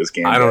why it was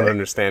game day. I don't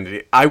understand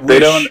it. I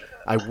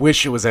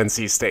wish it was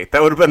NC State.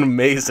 That would have been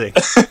amazing.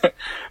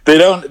 They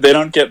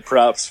don't get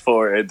props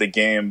for the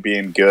game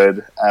being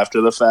good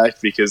after the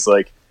fact, because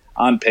like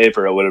on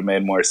paper it would have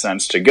made more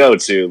sense to go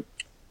to,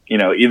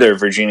 either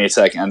Virginia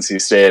Tech,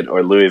 NC State,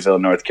 or Louisville,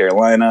 North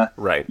Carolina.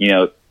 Right.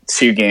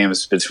 2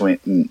 games between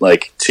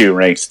like 2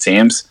 ranked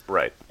teams.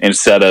 Right.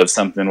 Instead of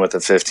something with a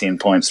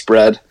 15-point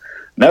spread.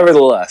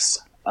 Nevertheless,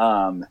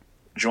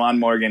 Juwan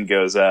Morgan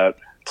goes out,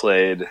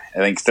 played I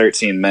think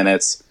 13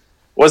 minutes.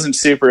 Wasn't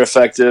super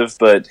effective,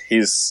 but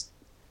he's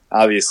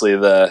obviously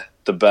the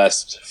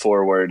best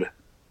forward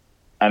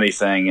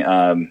anything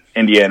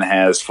Indiana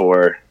has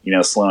for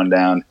slowing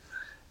down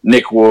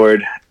Nick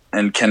Ward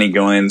and Kenny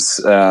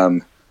Goins.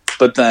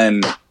 But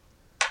then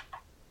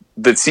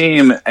the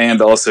team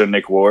and also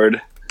Nick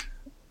Ward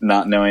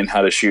not knowing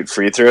how to shoot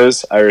free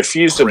throws. I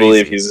refuse to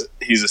believe he's a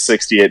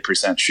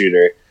 68%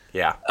 shooter.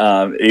 Yeah.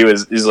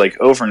 He's like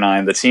 0 for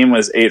 9. The team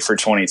was 8 for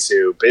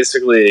 22.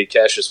 Basically,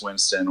 Cassius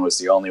Winston was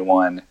the only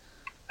one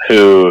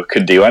who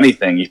could do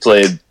anything. He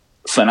played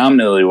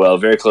phenomenally well,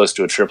 very close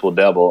to a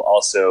triple-double,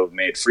 also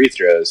made free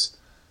throws.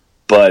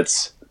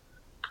 But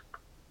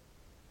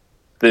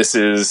this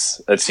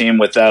is a team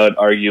without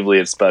arguably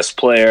its best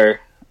player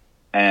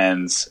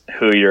and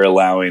who you're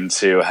allowing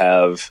to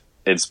have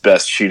its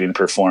best shooting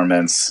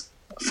performance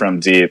from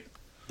deep.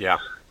 Yeah.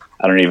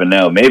 I don't even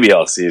know, maybe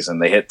all season.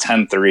 They hit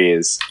 10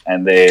 threes,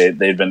 and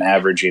they've been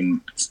averaging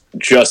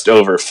just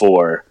over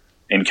 4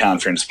 in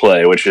conference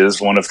play, which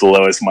is one of the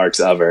lowest marks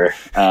ever.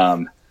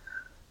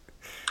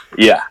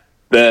 Yeah,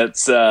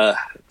 it's a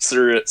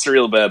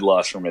real bad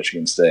loss for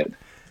Michigan State.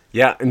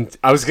 Yeah, and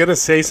I was going to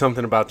say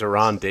something about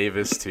Deron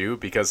Davis, too,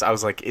 because I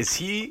was like, is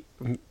he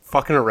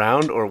fucking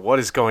around or what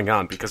is going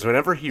on? Because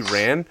whenever he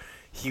ran,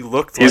 he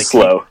looked like... He's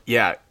slow.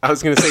 Yeah, I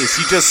was going to say, is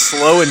he just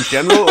slow in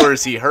general or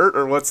is he hurt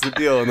or what's the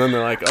deal? And then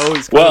they're like, oh,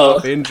 he's coming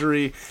off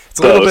injury. It's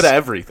a little bit of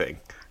everything.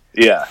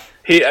 Yeah.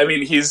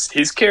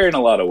 He's carrying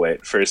a lot of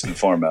weight, first and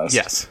foremost.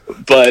 Yes.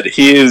 But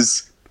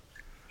he's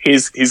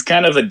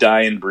kind of a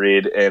dying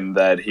breed in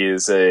that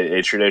he's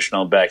a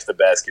traditional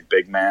back-to-the-basket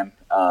big man.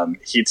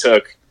 He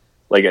took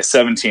like a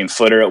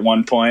 17-footer at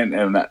one point,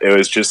 and it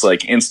was just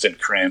like instant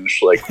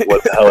cringe. Like,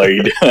 what the hell are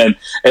you doing?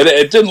 And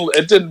it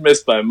didn't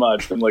miss by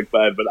much and look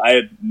bad, but I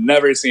had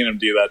never seen him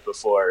do that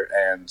before,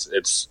 and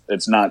it's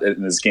not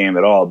in his game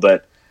at all.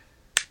 But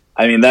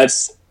I mean,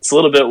 it's a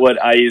little bit what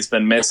IU's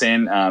been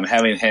missing.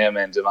 Having him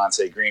and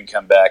Devontae Green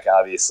come back,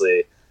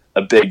 obviously,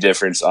 a big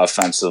difference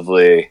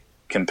offensively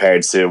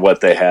compared to what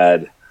they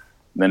had,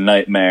 the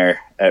nightmare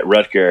at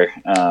Rutger.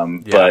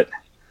 But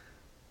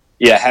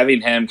yeah, having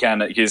him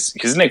kind of,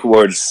 because Nick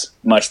Ward's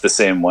much the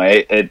same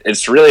way.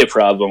 It's really a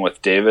problem with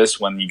Davis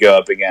when you go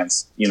up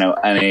against,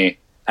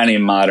 any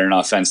modern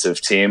offensive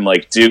team.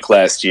 Like Duke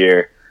last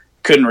year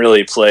couldn't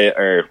really play,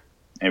 or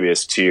maybe it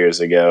was 2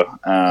 years ago.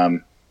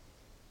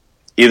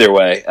 Either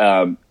way,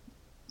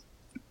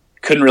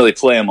 couldn't really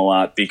play him a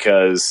lot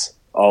because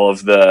all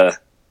of the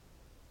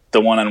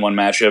one-on-one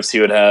matchups he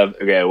would have.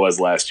 Okay, it was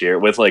last year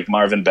with like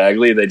Marvin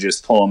Bagley. They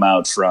just pull him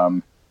out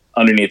from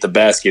underneath the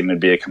basket and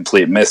it'd be a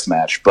complete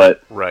mismatch.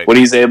 But When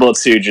he's able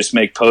to just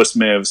make post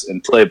moves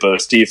and play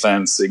post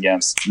defense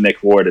against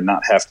Nick Ward and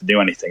not have to do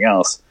anything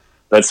else,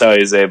 that's how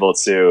he's able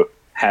to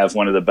have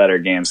one of the better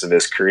games of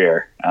his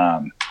career.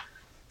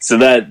 So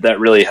that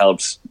really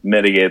helps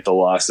mitigate the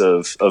loss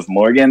of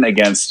Morgan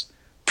against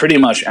pretty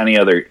much any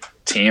other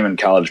team in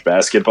college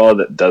basketball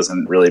that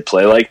doesn't really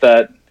play like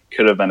that.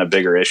 Could have been a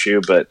bigger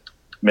issue, but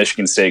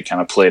Michigan State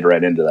kind of played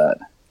right into that.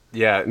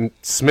 Yeah, and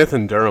Smith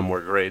and Durham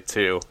were great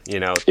too.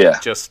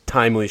 Just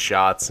timely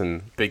shots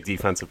and big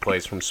defensive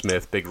plays from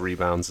Smith, big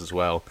rebounds as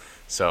well.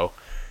 So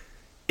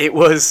it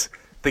was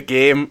the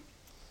game.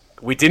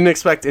 We didn't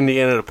expect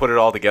Indiana to put it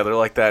all together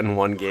like that in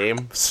one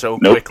game so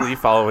quickly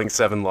following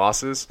 7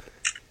 losses.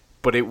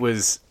 But it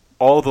was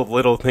all the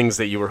little things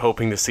that you were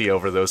hoping to see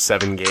over those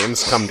 7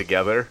 games come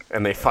together,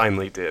 and they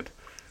finally did.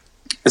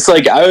 It's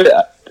like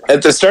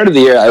at the start of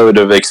the year, I would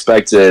have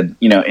expected,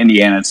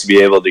 Indiana to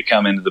be able to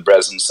come into the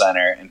Breslin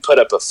Center and put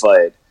up a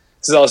fight.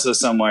 This is also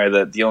somewhere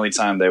that the only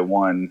time they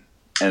won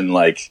in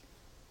like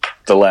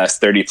the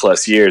last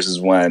 30-plus years is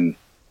when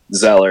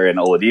Zeller and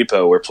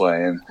Oladipo were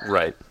playing.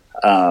 Right.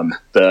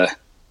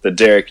 The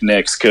Derek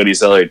Nix, Cody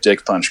Zeller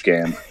dick punch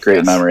game.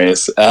 Great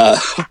memories.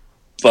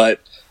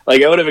 But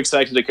like I would have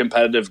expected a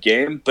competitive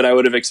game, but I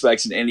would have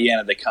expected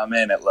Indiana to come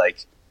in at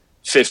like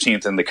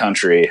 15th in the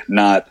country,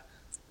 not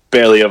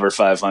barely over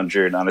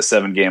 500 on a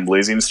 7-game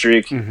losing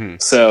streak. Mm-hmm.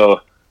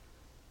 So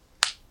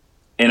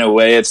in a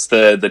way, it's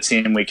the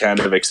team we kind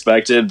of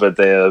expected, but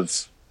they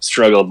have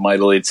struggled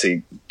mightily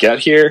to get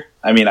here.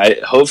 I mean,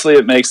 hopefully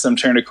it makes them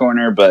turn a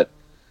corner, but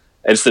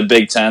it's the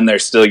Big Ten. They're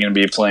still going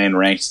to be playing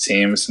ranked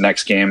teams.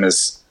 Next game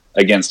is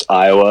against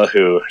Iowa,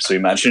 who, as we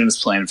mentioned, is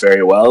playing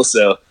very well.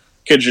 So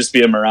could just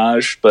be a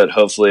mirage, but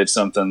hopefully it's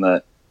something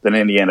that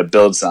Indiana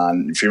builds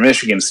on. If you're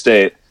Michigan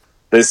State,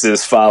 this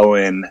is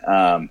following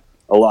a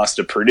loss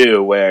to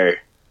Purdue,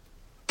 where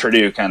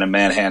Purdue kind of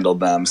manhandled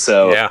them.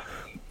 So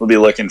we'll be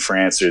looking for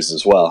answers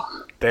as well.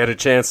 They had a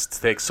chance to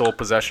take sole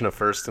possession of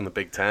first in the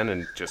Big Ten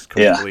and just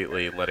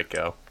completely let it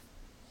go.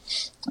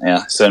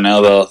 Yeah, so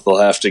now they'll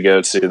have to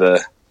go to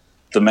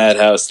the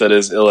madhouse that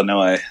is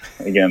Illinois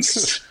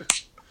against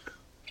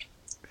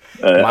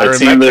Myron a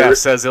team Metcalf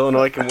says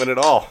Illinois can win it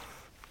all.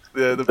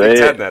 The Big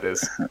Ten, that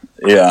is.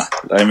 Yeah,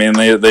 I mean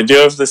they do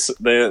have this.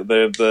 They have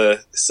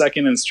the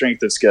second in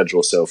strength of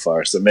schedule so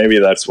far, so maybe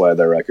that's why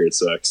their record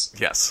sucks.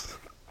 Yes,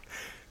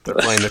 they're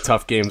playing the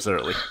tough games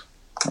early.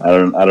 I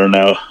don't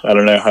know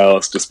how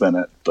else to spin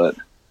it, but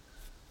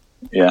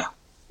yeah,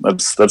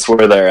 that's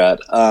where they're at.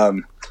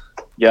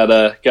 Got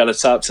a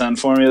top 10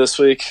 for me this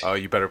week? Oh,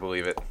 you better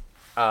believe it.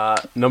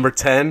 Number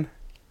 10,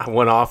 I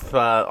went off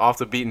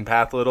the beaten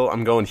path a little.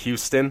 I'm going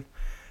Houston.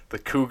 The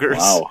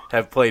Cougars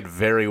have played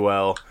very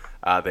well.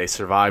 They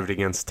survived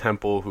against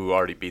Temple, who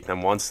already beat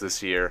them once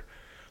this year.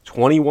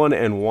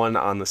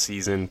 21-1 on the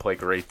season, play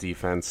great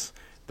defense.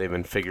 They've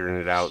been figuring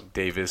it out.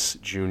 Davis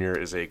Jr.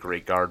 is a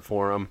great guard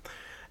for them.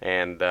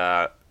 And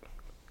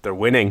they're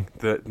winning.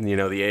 The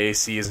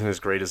AAC isn't as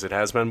great as it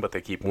has been, but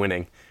they keep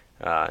winning.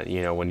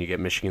 When you get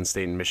Michigan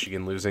State and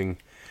Michigan losing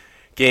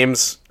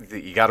games,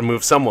 you got to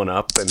move someone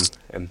up,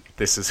 and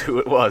this is who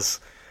it was.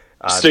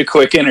 Just a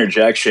quick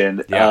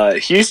interjection. Yeah.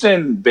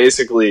 Houston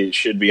basically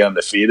should be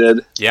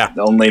undefeated. Yeah.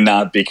 Only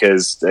not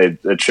because they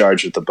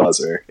charged at the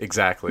buzzer.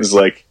 Exactly. It's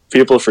like,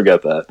 people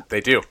forget that.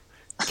 They do.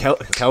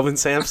 Kelvin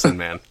Sampson,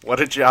 man. What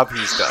a job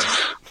he's done.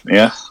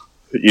 Yeah.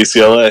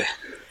 UCLA.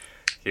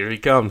 Here he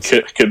comes.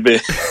 Could be.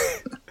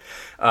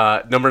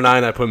 Number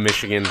 9, I put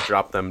Michigan,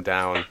 drop them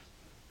down.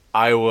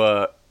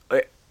 Iowa,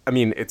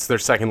 it's their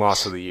second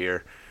loss of the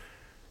year.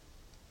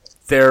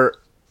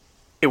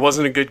 It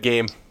wasn't a good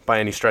game by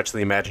any stretch of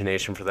the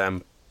imagination for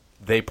them.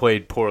 They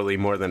played poorly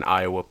more than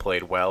Iowa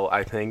played well,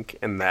 I think,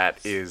 and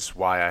that is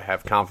why I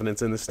have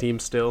confidence in this team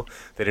still.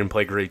 They didn't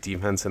play great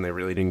defense, and they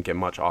really didn't get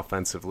much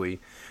offensively.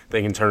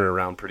 They can turn it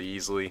around pretty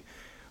easily.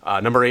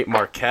 Number 8,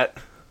 Marquette.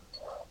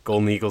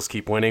 Golden Eagles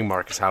keep winning.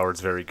 Marcus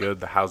Howard's very good.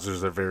 The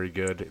Hausers are very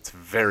good. It's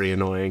very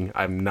annoying.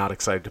 I'm not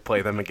excited to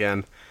play them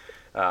again,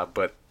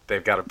 but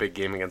they've got a big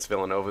game against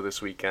Villanova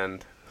this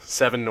weekend.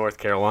 7, North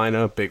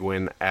Carolina, big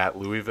win at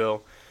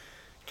Louisville.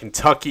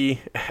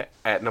 Kentucky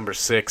at number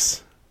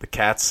 6. The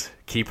Cats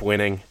keep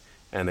winning,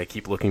 and they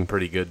keep looking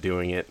pretty good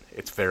doing it.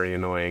 It's very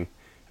annoying.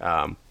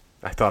 I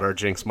thought our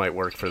jinx might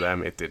work for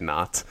them. It did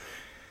not.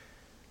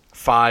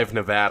 5,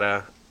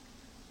 Nevada.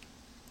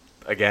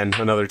 Again,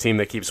 another team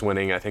that keeps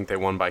winning. I think they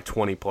won by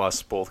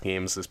 20-plus both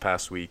games this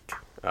past week.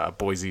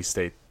 Boise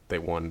State, they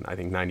won, I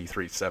think,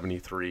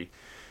 93-73.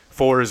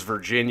 4 is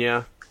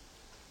Virginia.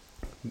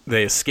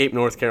 They escaped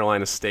North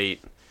Carolina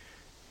State.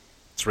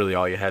 It's really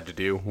all you had to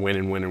do. Win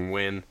and win and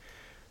win.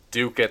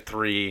 Duke at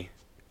 3.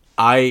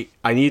 I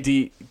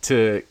need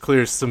to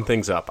clear some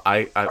things up.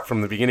 I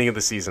from the beginning of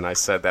the season, I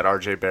said that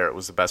R.J. Barrett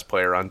was the best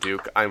player on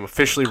Duke. I'm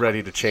officially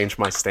ready to change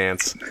my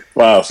stance.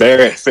 Wow,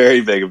 very,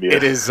 very big of you.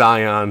 It is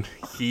Zion.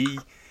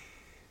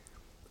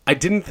 I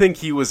didn't think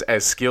he was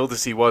as skilled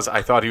as he was.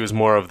 I thought he was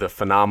more of the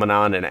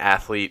phenomenon and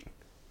athlete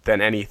than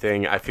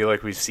anything. I feel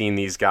like we've seen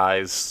these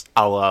guys,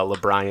 a la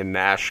LeBron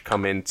Nash,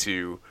 come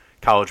into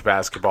college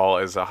basketball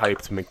as a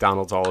hyped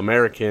McDonald's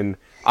All-American.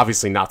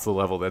 Obviously not to the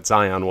level that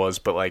Zion was,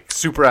 but like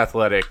super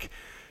athletic,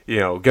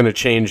 going to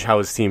change how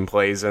his team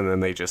plays, and then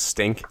they just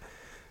stink.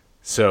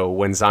 So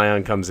when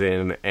Zion comes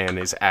in and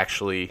is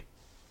actually,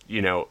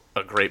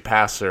 a great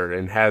passer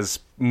and has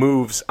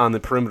moves on the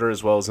perimeter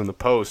as well as in the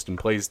post and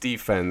plays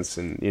defense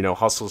and,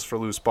 hustles for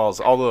loose balls,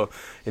 all the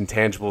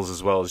intangibles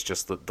as well as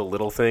just the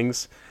little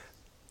things,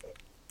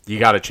 you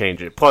got to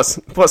change it. Plus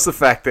the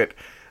fact that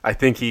I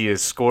think he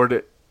has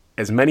scored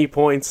as many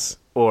points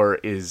or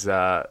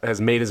has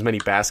made as many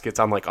baskets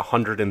on like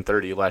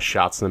 130 less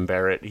shots than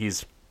Barrett.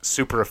 He's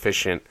super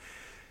efficient.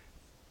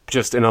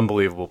 Just an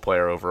unbelievable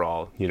player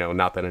overall.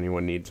 Not that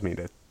anyone needs me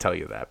to tell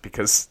you that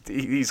because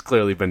he's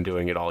clearly been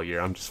doing it all year.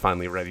 I'm just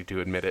finally ready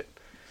to admit it.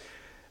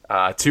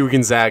 2,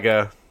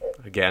 Gonzaga.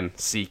 Again,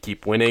 C,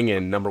 keep winning.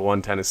 And number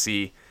 1,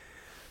 Tennessee.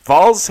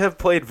 Vols have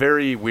played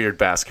very weird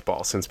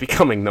basketball since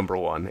becoming number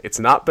 1. It's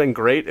not been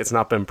great. It's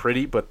not been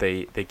pretty, but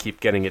they keep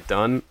getting it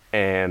done.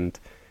 And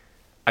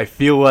I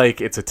feel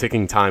like it's a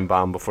ticking time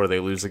bomb before they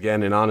lose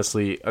again. And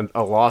honestly,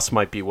 a loss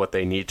might be what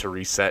they need to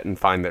reset and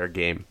find their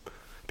game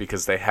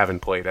because they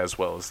haven't played as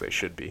well as they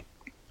should be.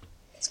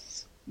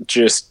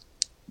 Just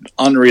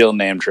unreal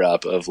name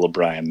drop of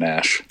LeBron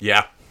Nash.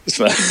 Yeah. It's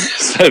my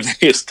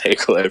biggest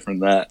takeaway from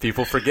that.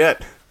 People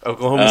forget.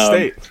 Oklahoma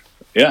State.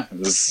 Yeah,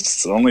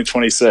 it's only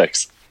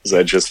 26, as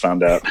I just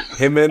found out.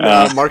 Him and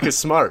Marcus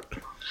Smart.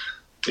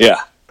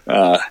 Yeah.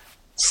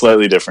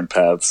 Slightly different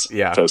paths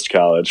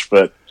post-college.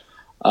 But,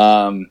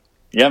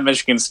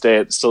 Michigan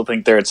State, still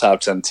think they're a top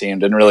 10 team.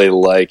 Didn't really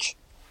like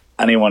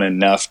anyone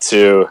enough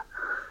to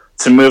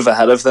move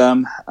ahead of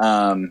them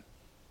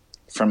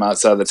from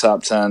outside the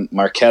top 10.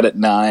 Marquette at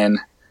 9.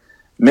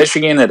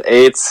 Michigan at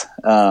 8.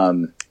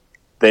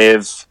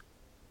 They've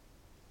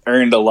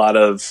earned a lot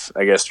of,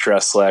 I guess,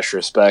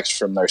 trust/respect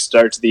from their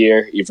start to the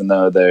year, even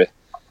though they're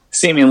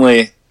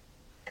seemingly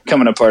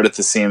coming apart at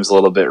the seams a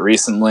little bit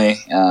recently.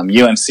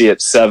 UNC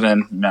at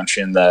 7. You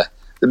mentioned the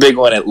big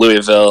one at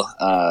Louisville.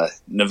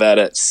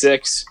 Nevada at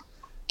 6.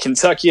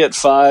 Kentucky at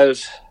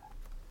 5.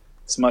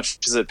 As much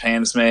as it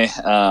pains me,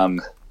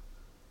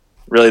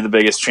 really the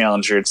biggest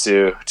challenger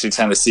to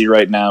Tennessee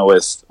right now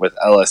with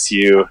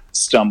LSU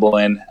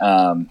stumbling.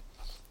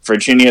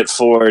 Virginia at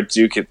 4,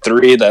 Duke at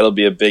 3. That'll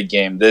be a big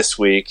game this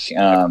week.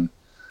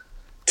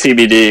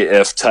 TBD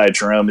if Ty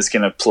Jerome is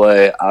going to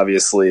play.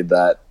 Obviously,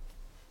 that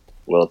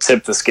will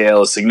tip the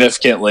scale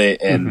significantly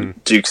in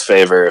Duke's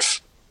favor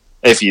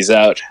if he's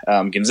out.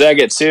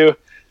 Gonzaga at 2.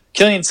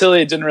 Killian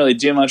Tilly didn't really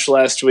do much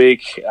last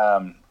week.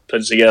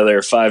 Put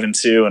together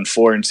 5-2 and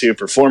 4-2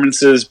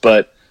 performances,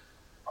 but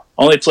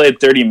only played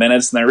 30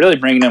 minutes, and they're really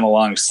bringing him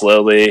along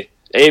slowly.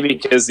 A,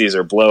 because these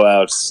are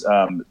blowouts.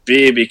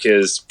 B,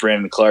 because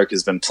Brandon Clark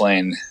has been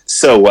playing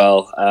so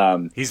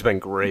well. He's been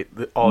great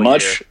all year.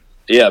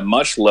 Yeah,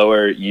 much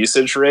lower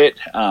usage rate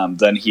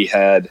than he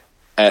had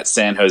at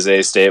San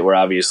Jose State, where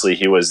obviously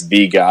he was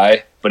the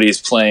guy. But he's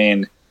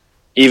playing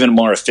even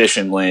more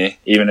efficiently,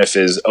 even if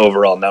his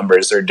overall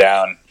numbers are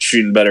down,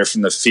 shooting better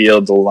from the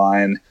field, the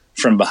line,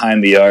 from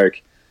behind the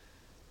arc.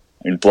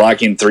 I mean,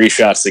 blocking 3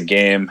 shots a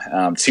game,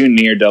 2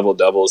 near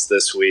double-doubles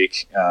this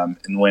week,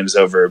 in wins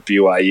over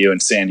BYU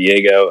and San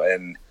Diego.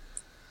 And,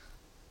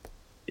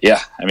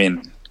 yeah, I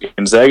mean,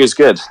 Gonzaga's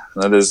good.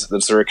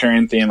 That's a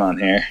recurring theme on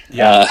here.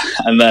 Yeah.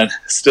 And then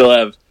still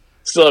have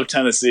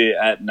Tennessee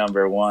at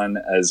number 1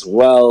 as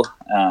well.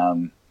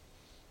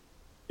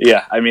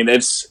 Yeah, I mean,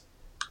 it's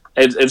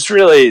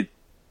really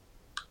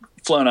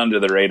flown under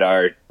the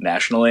radar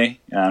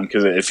nationally,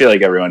 because I feel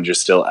like everyone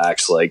just still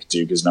acts like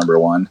Duke is number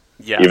 1,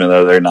 even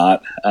though they're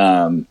not.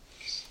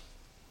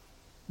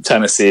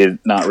 Tennessee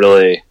not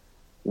really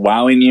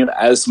wowing you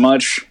as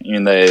much. I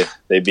mean,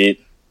 they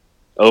beat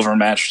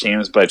overmatched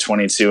teams by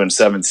 22 and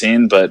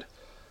 17, but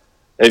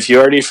if you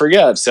already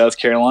forgot, South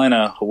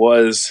Carolina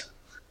was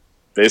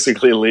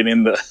basically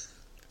leading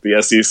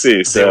the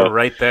SEC. So they were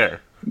right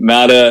there.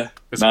 Not a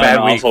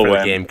bad week for win.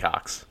 the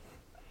Gamecocks.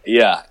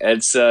 Yeah,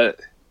 it's.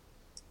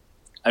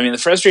 I mean, the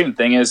frustrating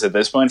thing is at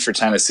this point for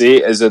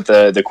Tennessee is that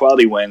the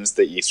quality wins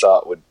that you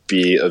thought would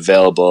be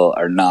available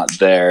are not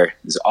there.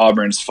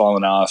 Auburn's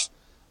fallen off.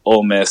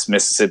 Ole Miss,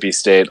 Mississippi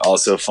State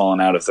also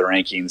fallen out of the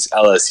rankings.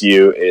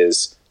 LSU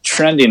is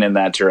trending in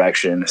that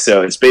direction.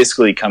 So it's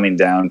basically coming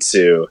down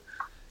to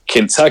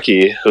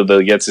Kentucky, who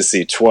they'll get to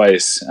see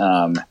twice.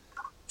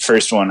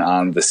 First one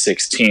on the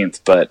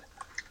 16th. But,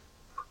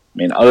 I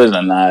mean, other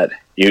than that,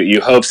 you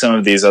hope some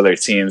of these other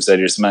teams I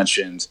just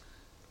mentioned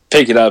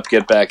pick it up,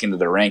 get back into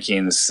the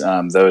rankings.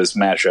 Those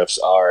matchups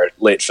are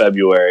late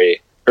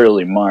February,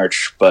 early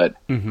March. But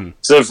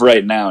as of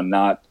right now,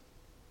 not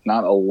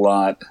a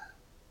lot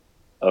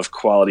of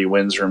quality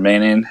wins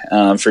remaining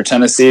for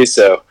Tennessee.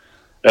 So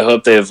I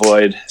hope they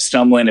avoid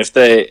stumbling. If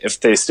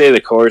they stay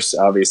the course,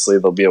 obviously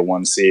they'll be a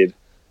 1 seed.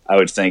 I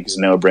would think is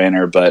a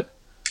no-brainer, but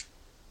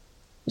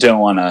don't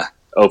want to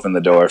open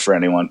the door for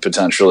anyone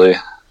potentially.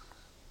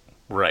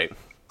 Right.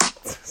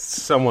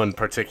 Someone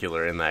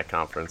particular in that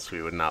conference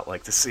we would not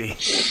like to see.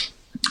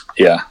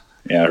 Yeah,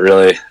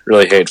 really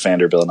hate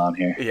Vanderbilt on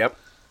here. Yep.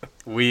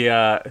 We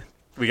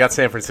got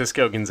San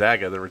Francisco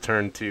Gonzaga, the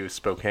return to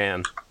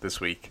Spokane this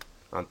week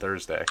on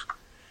Thursday.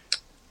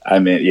 I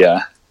mean,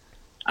 yeah.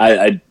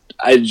 I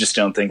just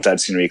don't think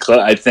that's going to be close.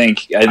 I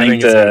think it's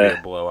going to be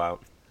a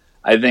blowout.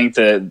 I think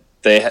that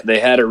they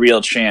had a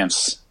real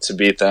chance to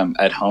beat them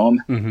at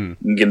home.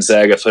 Mm-hmm.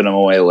 Gonzaga put them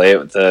away late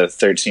with the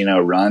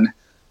 13-0 run.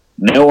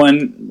 No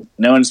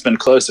one's been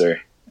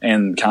closer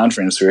in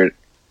conference. We were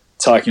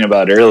talking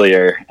about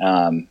earlier.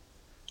 I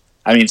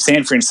mean,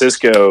 San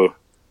Francisco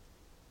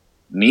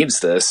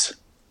needs this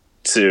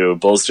to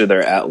bolster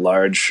their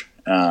at-large.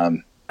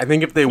 I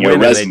think if they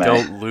win and they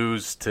don't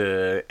lose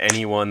to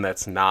anyone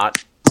that's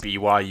not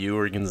BYU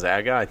or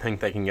Gonzaga, I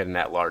think they can get an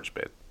at-large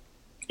bid.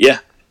 Yeah,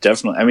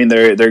 definitely. I mean,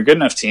 they're a good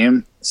enough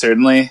team.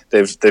 Certainly,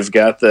 they've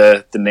got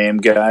the name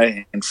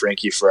guy in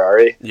Frankie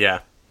Ferrari. Yeah,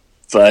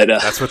 but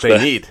that's what they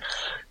need.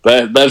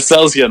 But that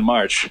sells you in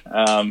March.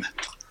 But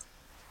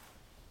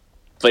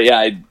yeah,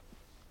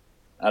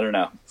 I don't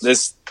know.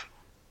 This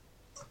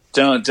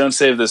don't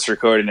save this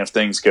recording if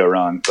things go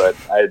wrong. But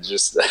I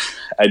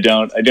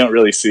don't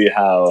really see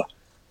how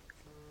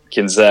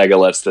Gonzaga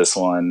lets this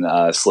one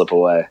slip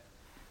away.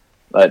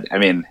 But I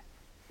mean,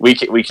 we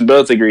can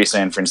both agree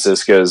San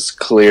Francisco is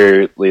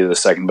clearly the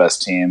second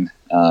best team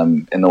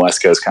in the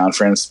West Coast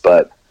Conference.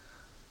 But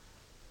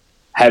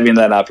having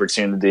that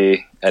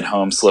opportunity at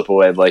home slip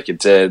away like it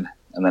did,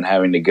 and then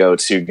having to go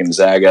to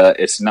Gonzaga,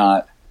 it's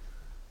not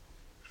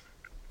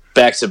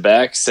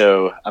back-to-back,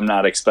 so I'm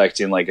not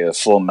expecting like a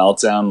full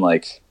meltdown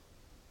like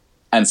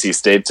NC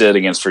State did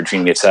against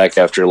Virginia Tech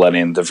after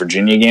letting the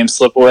Virginia game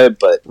slip away,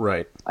 but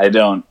right. I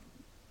don't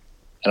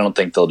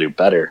think they'll do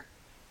better.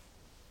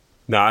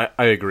 No,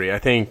 I agree. I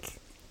think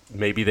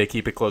maybe they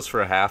keep it close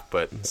for a half,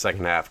 but in the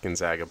second half,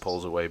 Gonzaga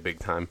pulls away big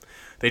time.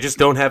 They just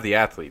don't have the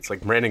athletes. Like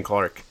Brandon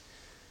Clark,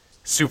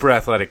 super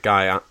athletic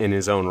guy in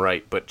his own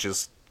right, but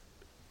just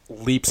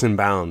leaps and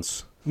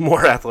bounds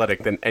more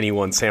athletic than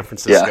anyone San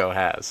Francisco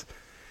has.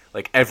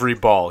 Like every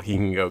ball he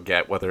can go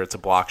get, whether it's a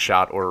block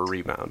shot or a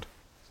rebound.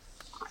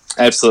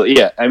 Absolutely,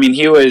 yeah. I mean,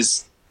 he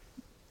was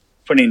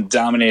putting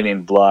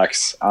dominating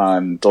blocks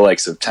on the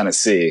likes of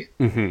Tennessee,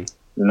 the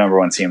number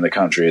 1 team in the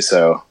country.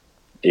 So,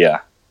 yeah,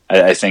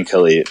 I think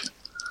he'll eat.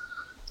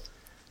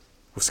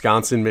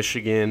 Wisconsin,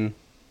 Michigan,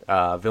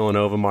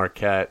 Villanova,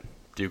 Marquette,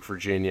 Duke,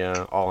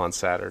 Virginia, all on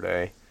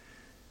Saturday.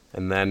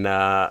 And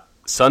then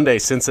Sunday,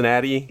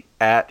 Cincinnati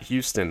at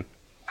Houston.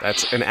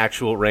 That's an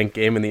actual ranked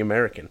game in the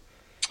American.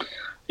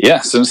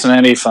 Yeah,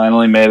 Cincinnati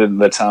finally made it in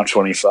the top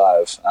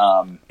 25.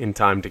 In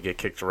time to get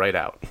kicked right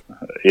out.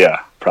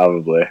 Yeah,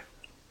 probably.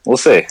 We'll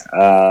see.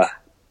 It'll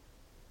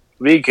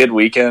be a good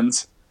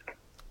weekend.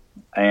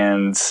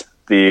 And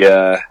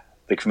the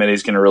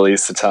committee's going to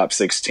release the top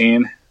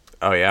 16.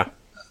 Oh, yeah.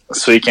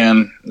 This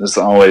weekend is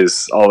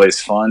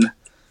always fun.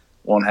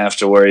 Won't have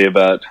to worry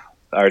about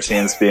our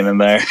teams being in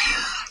there,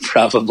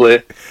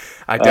 probably.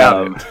 I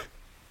doubt it.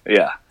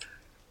 Yeah.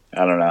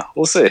 I don't know.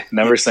 We'll see.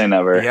 Never say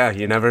never. Yeah,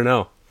 you never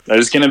know.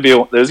 There's gonna be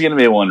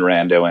one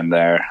rando in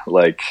there,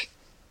 like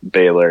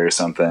Baylor or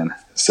something.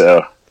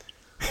 So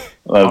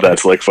well, okay.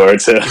 That's to look forward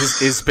to.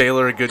 Is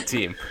Baylor a good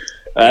team?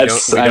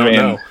 That's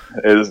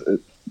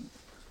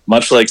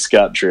much like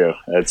Scott Drew.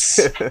 It's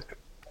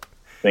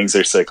things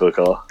are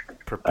cyclical.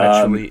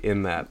 Perpetually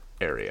in that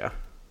area.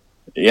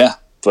 Yeah,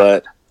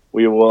 but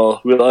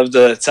we'll have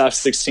the top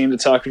 16 to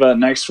talk about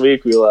next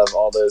week. We'll have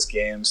all those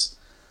games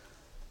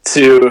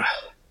to,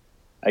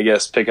 I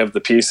guess, pick up the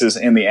pieces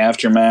in the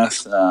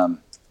aftermath.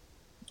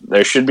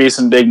 There should be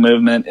some big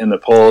movement in the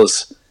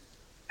polls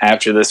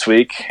after this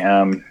week.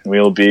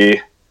 We'll be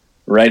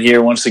right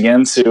here once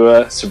again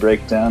to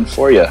break it down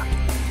for you.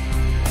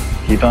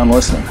 Keep on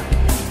listening.